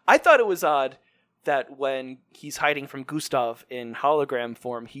 I thought it was odd that when he's hiding from Gustav in hologram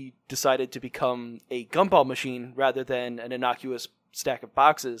form, he decided to become a gumball machine rather than an innocuous stack of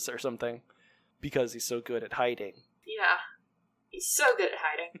boxes or something, because he's so good at hiding. Yeah, he's so good at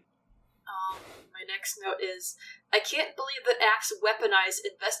hiding. My next note is, I can't believe that Axe weaponized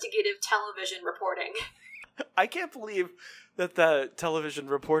investigative television reporting. I can't believe that the television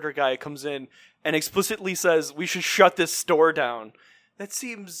reporter guy comes in and explicitly says, we should shut this store down. That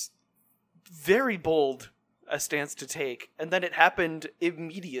seems very bold a stance to take, and then it happened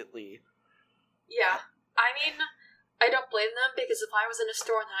immediately. Yeah. I mean, I don't blame them, because if I was in a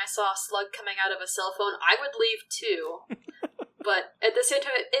store and I saw a slug coming out of a cell phone, I would leave too. But at the same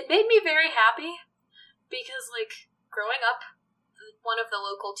time, it made me very happy, because, like, growing up, one of the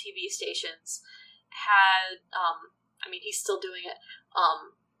local TV stations had, I mean, he's still doing it,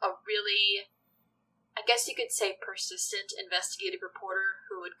 a really, I guess you could say, persistent investigative reporter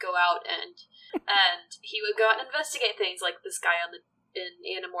who would go out and he would go out and investigate things like this guy in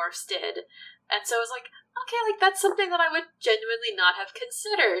Animorphs did. And so I was like, okay, like, that's something that I would genuinely not have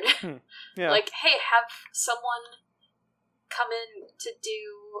considered. Yeah. Like, hey, have someone come in to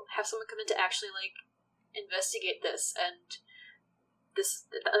actually, like, investigate this. And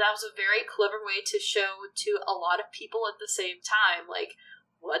that was a very clever way to show to a lot of people at the same time, like,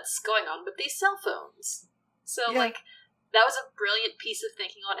 what's going on with these cell phones. So, like, that was a brilliant piece of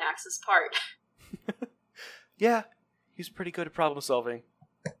thinking on Axe's part. Yeah, he's pretty good at problem solving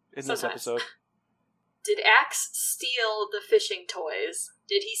in this episode. Did Axe steal the fishing toys?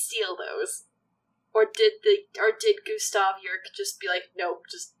 Did he steal those? Or did Gustav Yerk just be like, nope,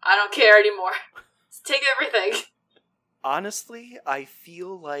 just, I don't care anymore. Just take everything. Honestly, I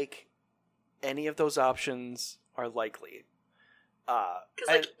feel like any of those options are likely. Because,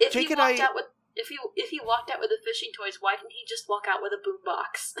 like, if he walked out with the fishing toys, why didn't he just walk out with a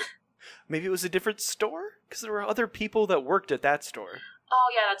boombox? Maybe it was a different store? Because there were other people that worked at that store. Oh,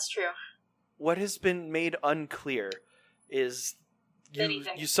 yeah, that's true. What has been made unclear is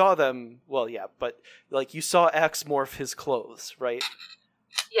Anything. you saw them, well, yeah, but, like, you saw Axe morph his clothes, right?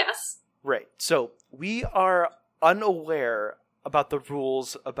 Yes. Right. So, we are unaware about the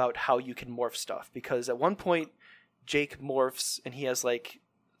rules about how you can morph stuff, because at one point, Jake morphs, and he has, like,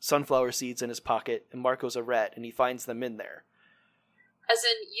 sunflower seeds in his pocket, and Marco's a rat, and he finds them in there. As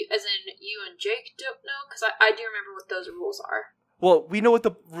in you and Jake don't know? Because I do remember what those rules are. Well, we know what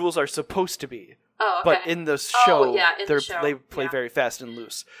the rules are supposed to be. Oh, okay. But in the show, they play yeah. very fast and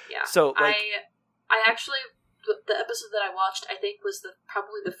loose. Yeah. So, like, I actually, the episode that I watched, I think was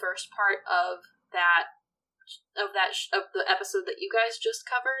probably the first part of the episode that you guys just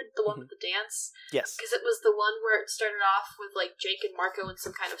covered, the one with the dance. Yes. Because it was the one where it started off with, like, Jake and Marco in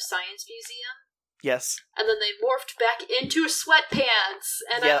some kind of science museum. Yes. And then they morphed back into sweatpants.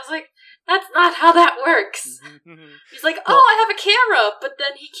 And I was like, that's not how that works. He's like, oh, I have a camera. But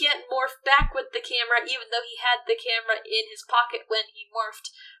then he can't morph back with the camera, even though he had the camera in his pocket when he morphed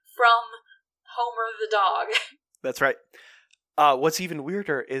from Homer the dog. That's right. What's even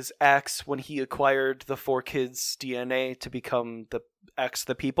weirder is Axe, when he acquired the 4Kids DNA to become the Axe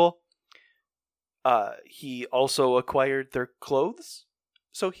the People, he also acquired their clothes.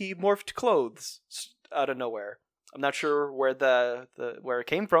 So he morphed clothes out of nowhere. I'm not sure where where it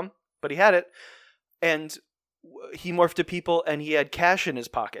came from, but he had it. And he morphed to people, and he had cash in his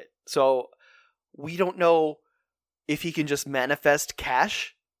pocket. So we don't know if he can just manifest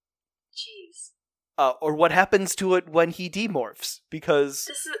cash. Jeez. Or what happens to it when he demorphs, because...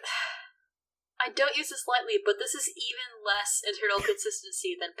 I don't use this lightly, but this is even less internal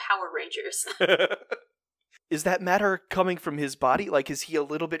consistency than Power Rangers. Is that matter coming from his body? Like, is he a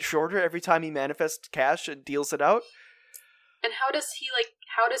little bit shorter every time he manifests cash and deals it out? And how does he know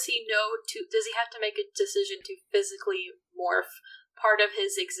does he have to make a decision to physically morph part of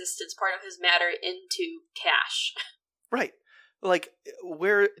his existence, part of his matter into cash? Right. Like,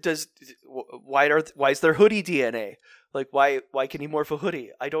 why is there hoodie DNA? Like, why can he morph a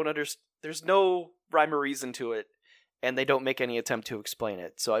hoodie? I don't understand. There's no rhyme or reason to it, and they don't make any attempt to explain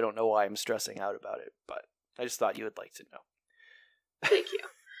it, so I don't know why I'm stressing out about it, but I just thought you would like to know. Thank you.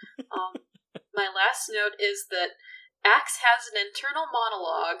 My last note is that Axe has an internal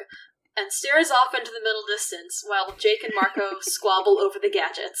monologue and stares off into the middle distance while Jake and Marco squabble over the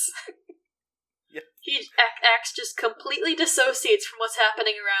gadgets. Yep. Axe just completely dissociates from what's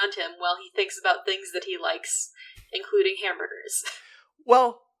happening around him while he thinks about things that he likes, including hamburgers.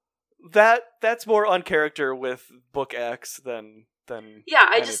 Well, that's more on character with Book X than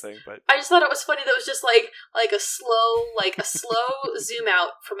anything. But I just thought it was funny that it was just like a slow zoom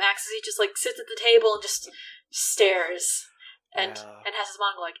out from Axe as he just like sits at the table and just stares and has his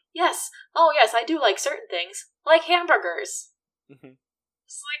monologue. Yes, oh yes, I do like certain things, like hamburgers. Mm-hmm.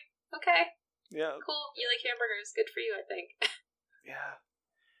 It's like, okay. Yeah. Cool. You like hamburgers. Good for you, I think. Yeah.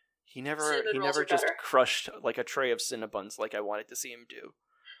 He never just crushed like a tray of Cinnabons like I wanted to see him do.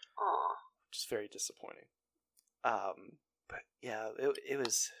 Aww. Which is very disappointing. But yeah, it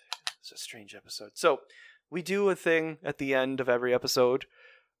was a strange episode. So we do a thing at the end of every episode.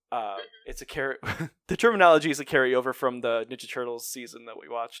 It's the terminology is a carryover from the Ninja Turtles season that we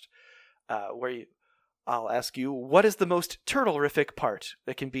watched. I'll ask you, what is the most turtle-rific part?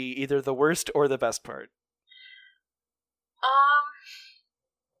 It can be either the worst or the best part.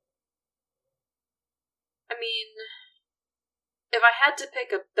 I mean, if I had to pick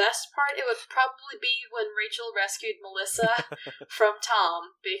a best part, it would probably be when Rachel rescued Melissa from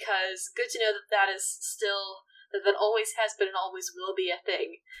Tom, because good to know that is still, that always has been and always will be a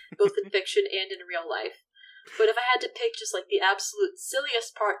thing, both in fiction and in real life. But if I had to pick just like the absolute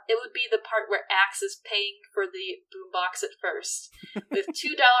silliest part, it would be the part where Axe is paying for the boombox at first with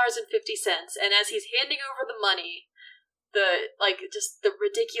 $2.50, and as he's handing over the money, just the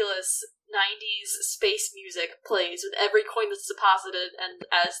ridiculous 90s space music plays with every coin that's deposited, and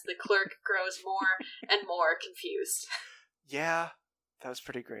as the clerk grows more and more confused. Yeah, that was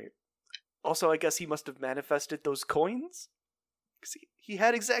pretty great. Also, I guess he must have manifested those coins? Because he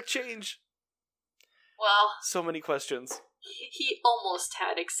had exact change. Well, so many questions. He almost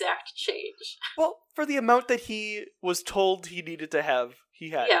had exact change. Well, for the amount that he was told he needed to have,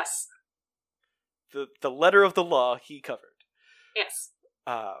 he had. Yes. The letter of the law he covered. Yes.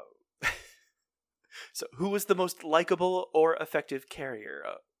 So, who was the most likable or effective carrier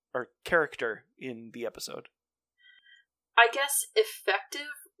or character in the episode? I guess effective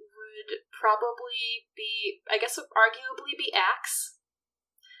would probably be, arguably be Axe.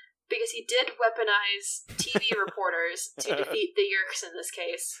 Because he did weaponize TV reporters to defeat the Yeerks in this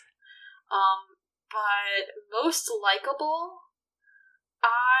case. But most likable,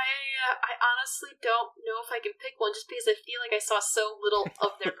 I honestly don't know if I can pick one, just because I feel like I saw so little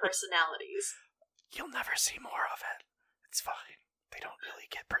of their personalities. You'll never see more of it. It's fine. They don't really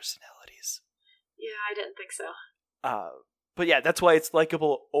get personalities. Yeah, I didn't think so. But yeah, that's why it's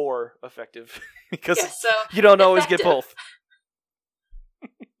likable or effective. Because you effective. don't always get both.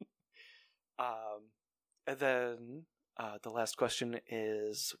 And then the last question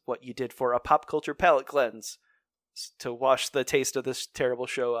is what you did for a pop culture palate cleanse to wash the taste of this terrible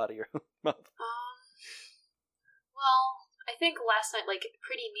show out of your mouth. Well, I think last night,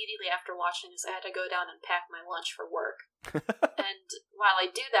 pretty immediately after watching this, I had to go down and pack my lunch for work. And while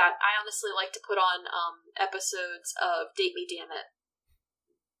I do that, I honestly like to put on episodes of Date Me Damn It.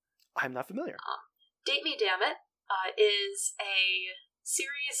 I'm not familiar. Date Me Damn It is a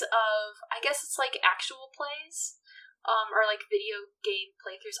series of, I guess it's like actual plays, or like video game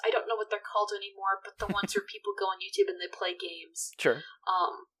playthroughs. I don't know what they're called anymore, but the ones where people go on YouTube and they play games. Sure.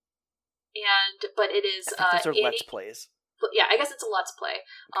 But it is those are Let's Plays. Yeah, I guess it's a Let's Play.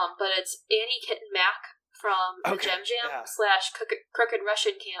 But it's Annie Kitten Mac from the Gem Jam / Crooked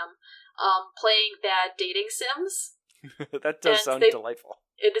Russian Cam, playing bad dating sims. That does sound delightful.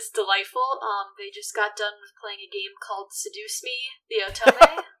 It is delightful. They just got done with playing a game called Seduce Me, the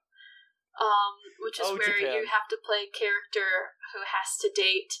Otome, which is where Japan. you have to play a character who has to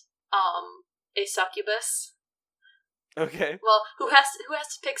date a succubus. Okay. Well, who has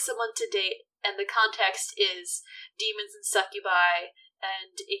to pick someone to date, and the context is demons and succubi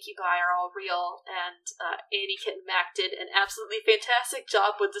and incubi are all real, and Annie Kitten Mac did an absolutely fantastic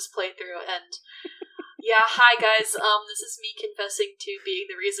job with this playthrough, and yeah, hi guys, this is me confessing to being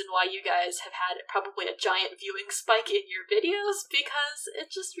the reason why you guys have had probably a giant viewing spike in your videos, because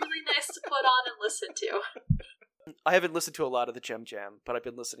it's just really nice to put on and listen to. I haven't listened to a lot of the Gem Jam, but I've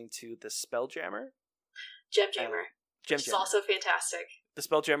been listening to the Spelljammer. Gem Jammer. Which is also fantastic. The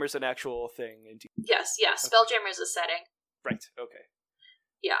Spelljammer is an actual thing. Yes, Spelljammer is a setting. Right, okay.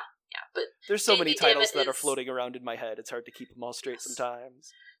 Yeah, but there's so many titles that are floating around in my head, it's hard to keep them all straight sometimes.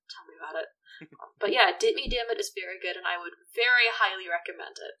 Tell me about it. But yeah, Date Me Damn It is very good, and I would very highly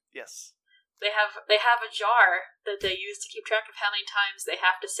recommend it. Yes. They have a jar that they use to keep track of how many times they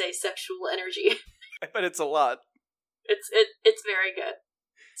have to say sexual energy. I bet it's a lot. It's very good.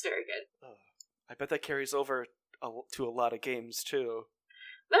 It's very good. I bet that carries over to a lot of games too.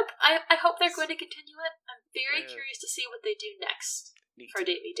 I hope they're going to continue it. I'm very curious to see what they do next for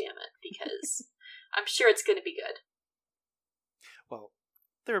Date Me Damn It, because I'm sure it's going to be good. Well,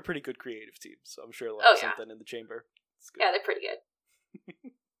 they're a pretty good creative team, so I'm sure they'll have something in the chamber. Yeah, they're pretty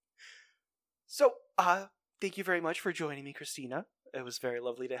good. So, thank you very much for joining me, Christina. It was very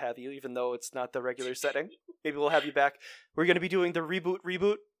lovely to have you, even though it's not the regular setting. Maybe we'll have you back. We're going to be doing the reboot.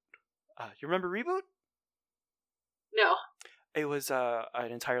 You remember Reboot? No. It was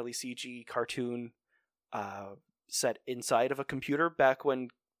an entirely CG cartoon set inside of a computer back when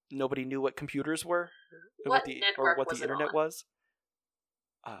nobody knew what computers were. What the internet was.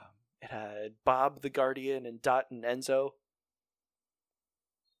 It had Bob the Guardian and Dot and Enzo.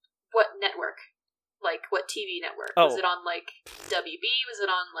 What network? Like, what TV network? Oh. Was it on, WB? Was it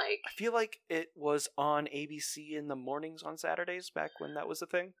on, I feel like it was on ABC in the mornings on Saturdays back when that was a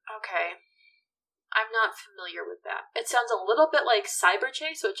thing. Okay. I'm not familiar with that. It sounds a little bit like Cyber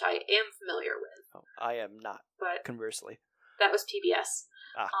Chase, which I am familiar with. Oh, I am not, but conversely. That was PBS.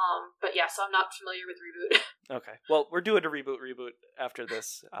 But yeah, so I'm not familiar with Reboot. Okay. Well, we're doing a reboot after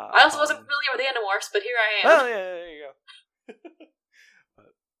this. I also wasn't familiar with Animorphs, but here I am. Oh, yeah, there you go.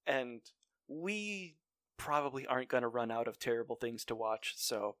 And we probably aren't going to run out of terrible things to watch,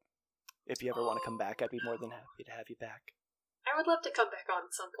 so if you ever want to come back, I'd be more than happy to have you back. I would love to come back on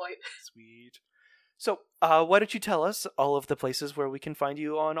at some point. Sweet. So, why don't you tell us all of the places where we can find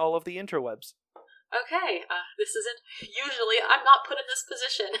you on all of the interwebs? Okay, this isn't usually. I'm not put in this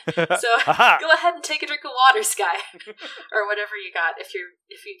position, so go ahead and take a drink of water, Sky, or whatever you got if you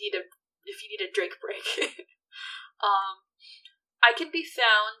need a drink break. I can be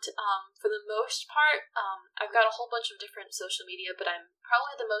found for the most part. I've got a whole bunch of different social media, but I'm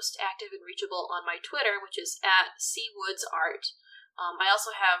probably the most active and reachable on my Twitter, which is @CWoodsArt. I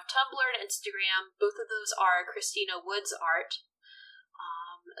also have Tumblr and Instagram. Both of those are Christina Woods Art.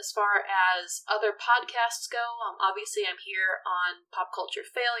 As far as other podcasts go, obviously I'm here on Pop Culture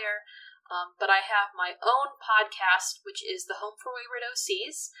Failure, but I have my own podcast, which is The Home for Wayward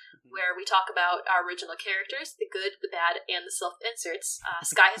OCs, where we talk about our original characters, the good, the bad, and the self-inserts.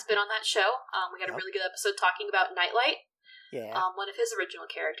 Sky has been on that show. We had a really good episode talking about Nightlight, one of his original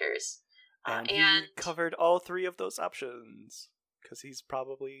characters. And he covered all three of those options, because he's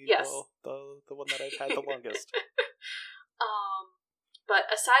probably the one that I've had the longest. But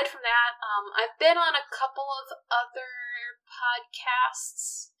aside from that, I've been on a couple of other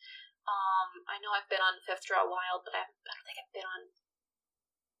podcasts. I know I've been on Fifth Draw Wild, but I don't think I've been on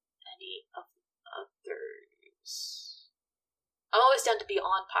any of the others. I'm always down to be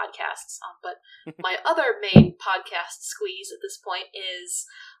on podcasts, but my other main podcast squeeze at this point is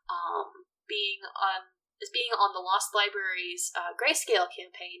being on the Lost Libraries Grayscale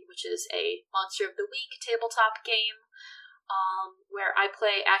campaign, which is a Monster of the Week tabletop game. Where I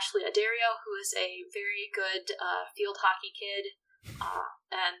play Ashley Adario, who is a very good field hockey kid,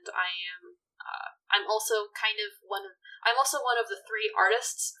 and I'm also one of the three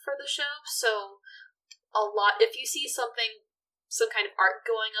artists for the show. So if you see some kind of art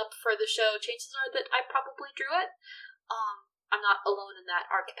going up for the show, chances are that I probably drew it. I'm not alone in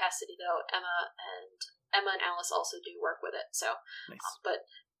that art capacity, though. Emma and Alice also do work with it. So, nice. But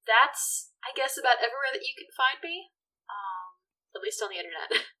that's, I guess, about everywhere that you can find me. At least on the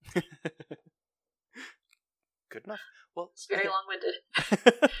internet. Good enough. Well, it's very long-winded.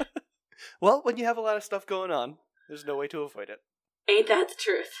 Well, when you have a lot of stuff going on, there's no way to avoid it. Ain't that the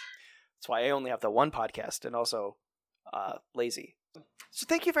truth? That's why I only have the one podcast and also lazy. So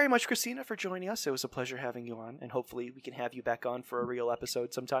thank you very much, Christina, for joining us. It was a pleasure having you on, and hopefully we can have you back on for a real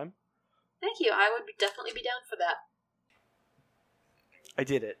episode sometime. Thank you. I would definitely be down for that. I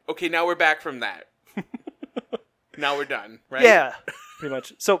did it. Okay, now we're back from that. Now we're done, right? Yeah, pretty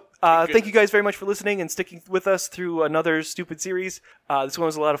much. So, thank you guys very much for listening and sticking with us through another stupid series. This one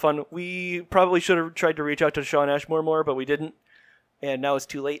was a lot of fun. We probably should have tried to reach out to Shawn Ashmore more, but we didn't. And now it's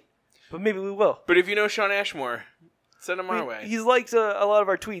too late. But maybe we will. But if you know Shawn Ashmore, send him our way. He's liked a lot of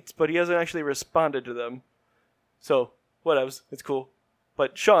our tweets, but he hasn't actually responded to them. So, whatevs. It's cool.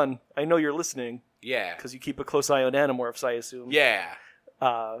 But, Shawn, I know you're listening. Yeah. Because you keep a close eye on Animorphs, I assume. Yeah.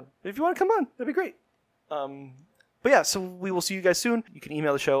 If you want to come on, that'd be great. But yeah, so we will see you guys soon. You can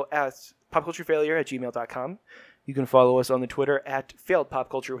email the show at popculturefailure@gmail.com. You can follow us on the Twitter at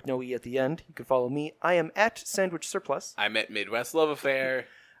failedpopculture with no E at the end. You can follow me. I am at Sandwich Surplus. I'm at Midwest Love Affair.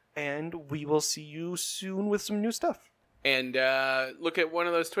 And we will see you soon with some new stuff. And look at one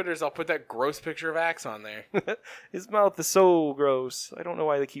of those Twitters. I'll put that gross picture of Axe on there. His mouth is so gross. I don't know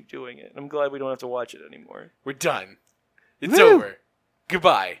why they keep doing it. I'm glad we don't have to watch it anymore. We're done. It's over.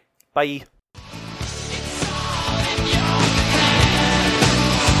 Goodbye. Bye.